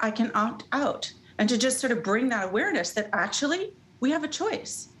 or I can opt out. And to just sort of bring that awareness that actually we have a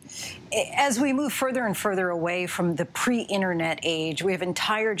choice. As we move further and further away from the pre-internet age, we have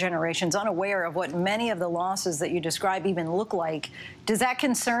entire generations unaware of what many of the losses that you describe even look like. Does that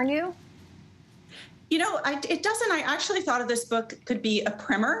concern you? You know, it doesn't. I actually thought of this book could be a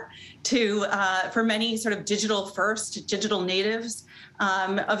primer for many sort of digital-first, digital natives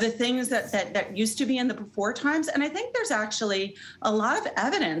of the things that used to be in the before times. And I think there's actually a lot of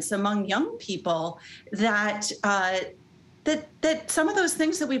evidence among young people that that some of those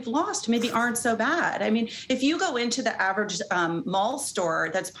things that we've lost maybe aren't so bad. I mean, if you go into the average mall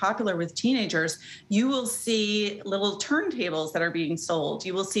store that's popular with teenagers, you will see little turntables that are being sold.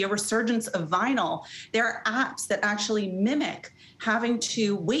 You will see a resurgence of vinyl. There are apps that actually mimic having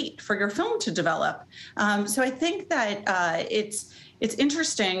to wait for your film to develop. So I think that it's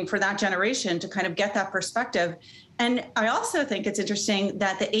interesting for that generation to kind of get that perspective. And I also think it's interesting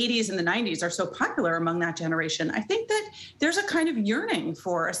that the 80s and the 90s are so popular among that generation. I think that there's a kind of yearning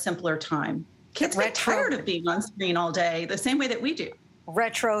for a simpler time. Kids get tired of being on screen all day, the same way that we do.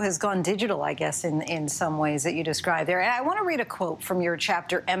 Retro has gone digital, I guess, in some ways that you describe there. And I want to read a quote from your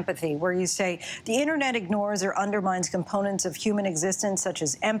chapter, Empathy, where you say, the internet ignores or undermines components of human existence such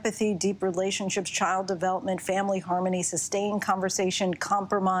as empathy, deep relationships, child development, family harmony, sustained conversation,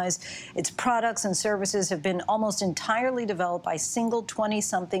 compromise. Its products and services have been almost entirely developed by single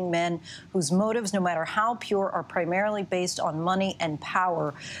 20-something men whose motives, no matter how pure, are primarily based on money and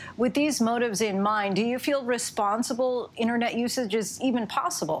power. With these motives in mind, do you feel responsible internet usage is even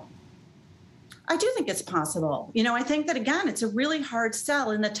possible? I do think it's possible. You know, I think that, again, it's a really hard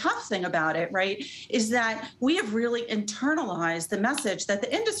sell. And the tough thing about it, right, is that we have really internalized the message that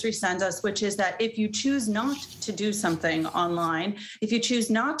the industry sends us, which is that if you choose not to do something online, if you choose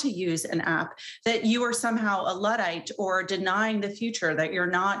not to use an app, that you are somehow a Luddite or denying the future, that you're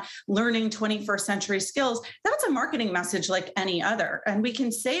not learning 21st century skills. That's a marketing message like any other. And we can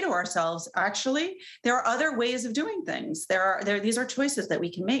say to ourselves, actually, there are other ways of doing things. These are choices that we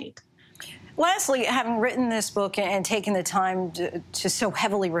can make. Lastly, having written this book and taken the time to so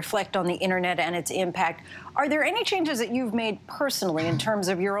heavily reflect on the internet and its impact, are there any changes that you've made personally in terms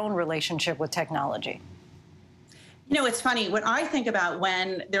of your own relationship with technology? You know, it's funny, when I think about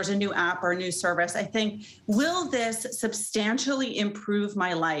when there's a new app or a new service, I think, will this substantially improve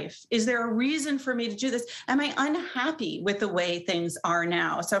my life? Is there a reason for me to do this? Am I unhappy with the way things are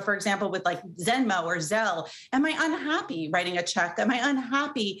now? So for example, with like Venmo or Zelle, am I unhappy writing a check? Am I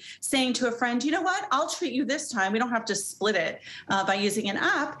unhappy saying to a friend, you know what, I'll treat you this time. We don't have to split it by using an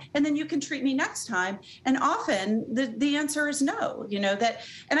app, and then you can treat me next time. And often the answer is no, you know, that,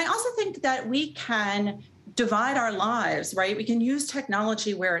 and I also think that we can divide our lives, right? We can use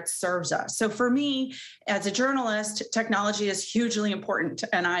technology where it serves us. So for me, as a journalist, technology is hugely important,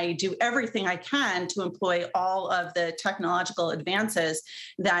 and I do everything I can to employ all of the technological advances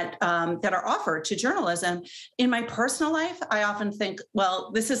that that are offered to journalism. In my personal life, I often think,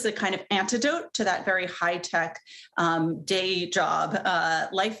 well, this is a kind of antidote to that very high-tech day job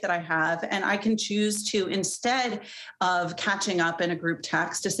life that I have, and I can choose to, instead of catching up in a group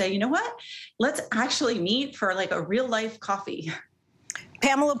text, to say, you know what, let's actually meet for like a real life coffee.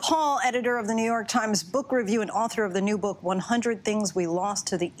 Pamela Paul, editor of the New York Times Book Review and author of the new book, 100 Things We Lost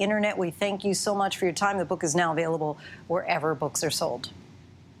to the Internet. We thank you so much for your time. The book is now available wherever books are sold.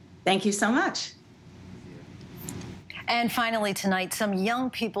 Thank you so much. And finally tonight, some young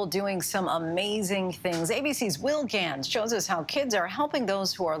people doing some amazing things. ABC's Will Gans shows us how kids are helping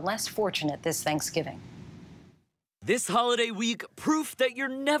those who are less fortunate this Thanksgiving. This holiday week, proof that you're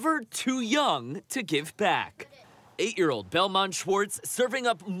never too young to give back. 8-year-old Belmont Schwartz serving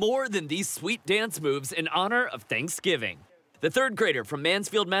up more than these sweet dance moves in honor of Thanksgiving. The third grader from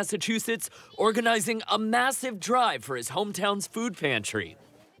Mansfield, Massachusetts, organizing a massive drive for his hometown's food pantry.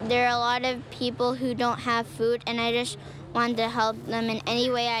 There are a lot of people who don't have food, and I just want to help them in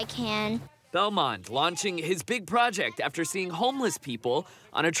any way I can. Belmont launching his big project after seeing homeless people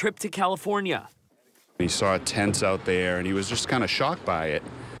on a trip to California. He saw tents out there, and he was just kind of shocked by it.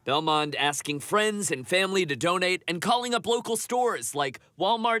 Belmont asking friends and family to donate and calling up local stores like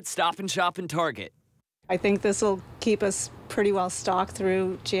Walmart, Stop and Shop, and Target. I think this will keep us pretty well stocked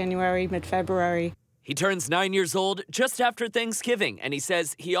through January, mid-February. He turns 9 years old just after Thanksgiving, and he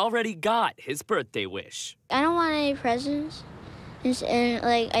says he already got his birthday wish. I don't want any presents, and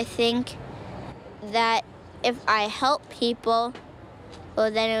I think that if I help people,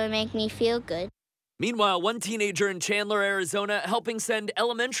 well, then it would make me feel good. Meanwhile, one teenager in Chandler, Arizona, helping send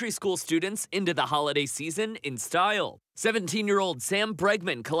elementary school students into the holiday season in style. 17-year-old Sam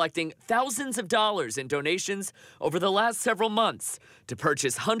Bregman collecting thousands of dollars in donations over the last several months to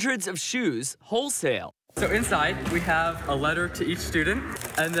purchase hundreds of shoes wholesale. So inside, we have a letter to each student,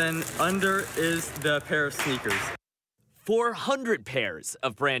 and then under is the pair of sneakers. 400 pairs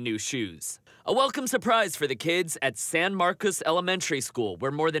of brand new shoes. A welcome surprise for the kids at San Marcos Elementary School, where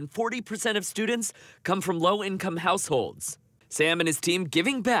more than 40% of students come from low-income households. Sam and his team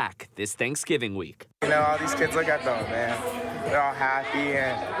giving back this Thanksgiving week. You know, all these kids look at them, man. They're all happy,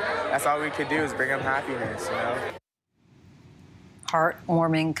 and that's all we could do is bring them happiness, you know?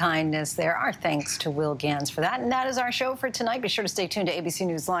 Heartwarming kindness there. Our thanks to Will Gans for that. And that is our show for tonight. Be sure to stay tuned to ABC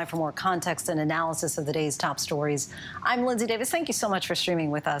News Live for more context and analysis of the day's top stories. I'm Lindsay Davis. Thank you so much for streaming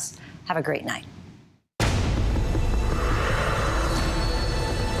with us. Have a great night.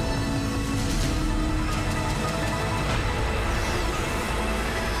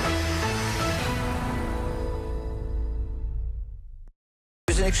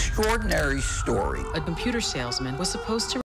 It was an extraordinary story. A computer salesman was supposed to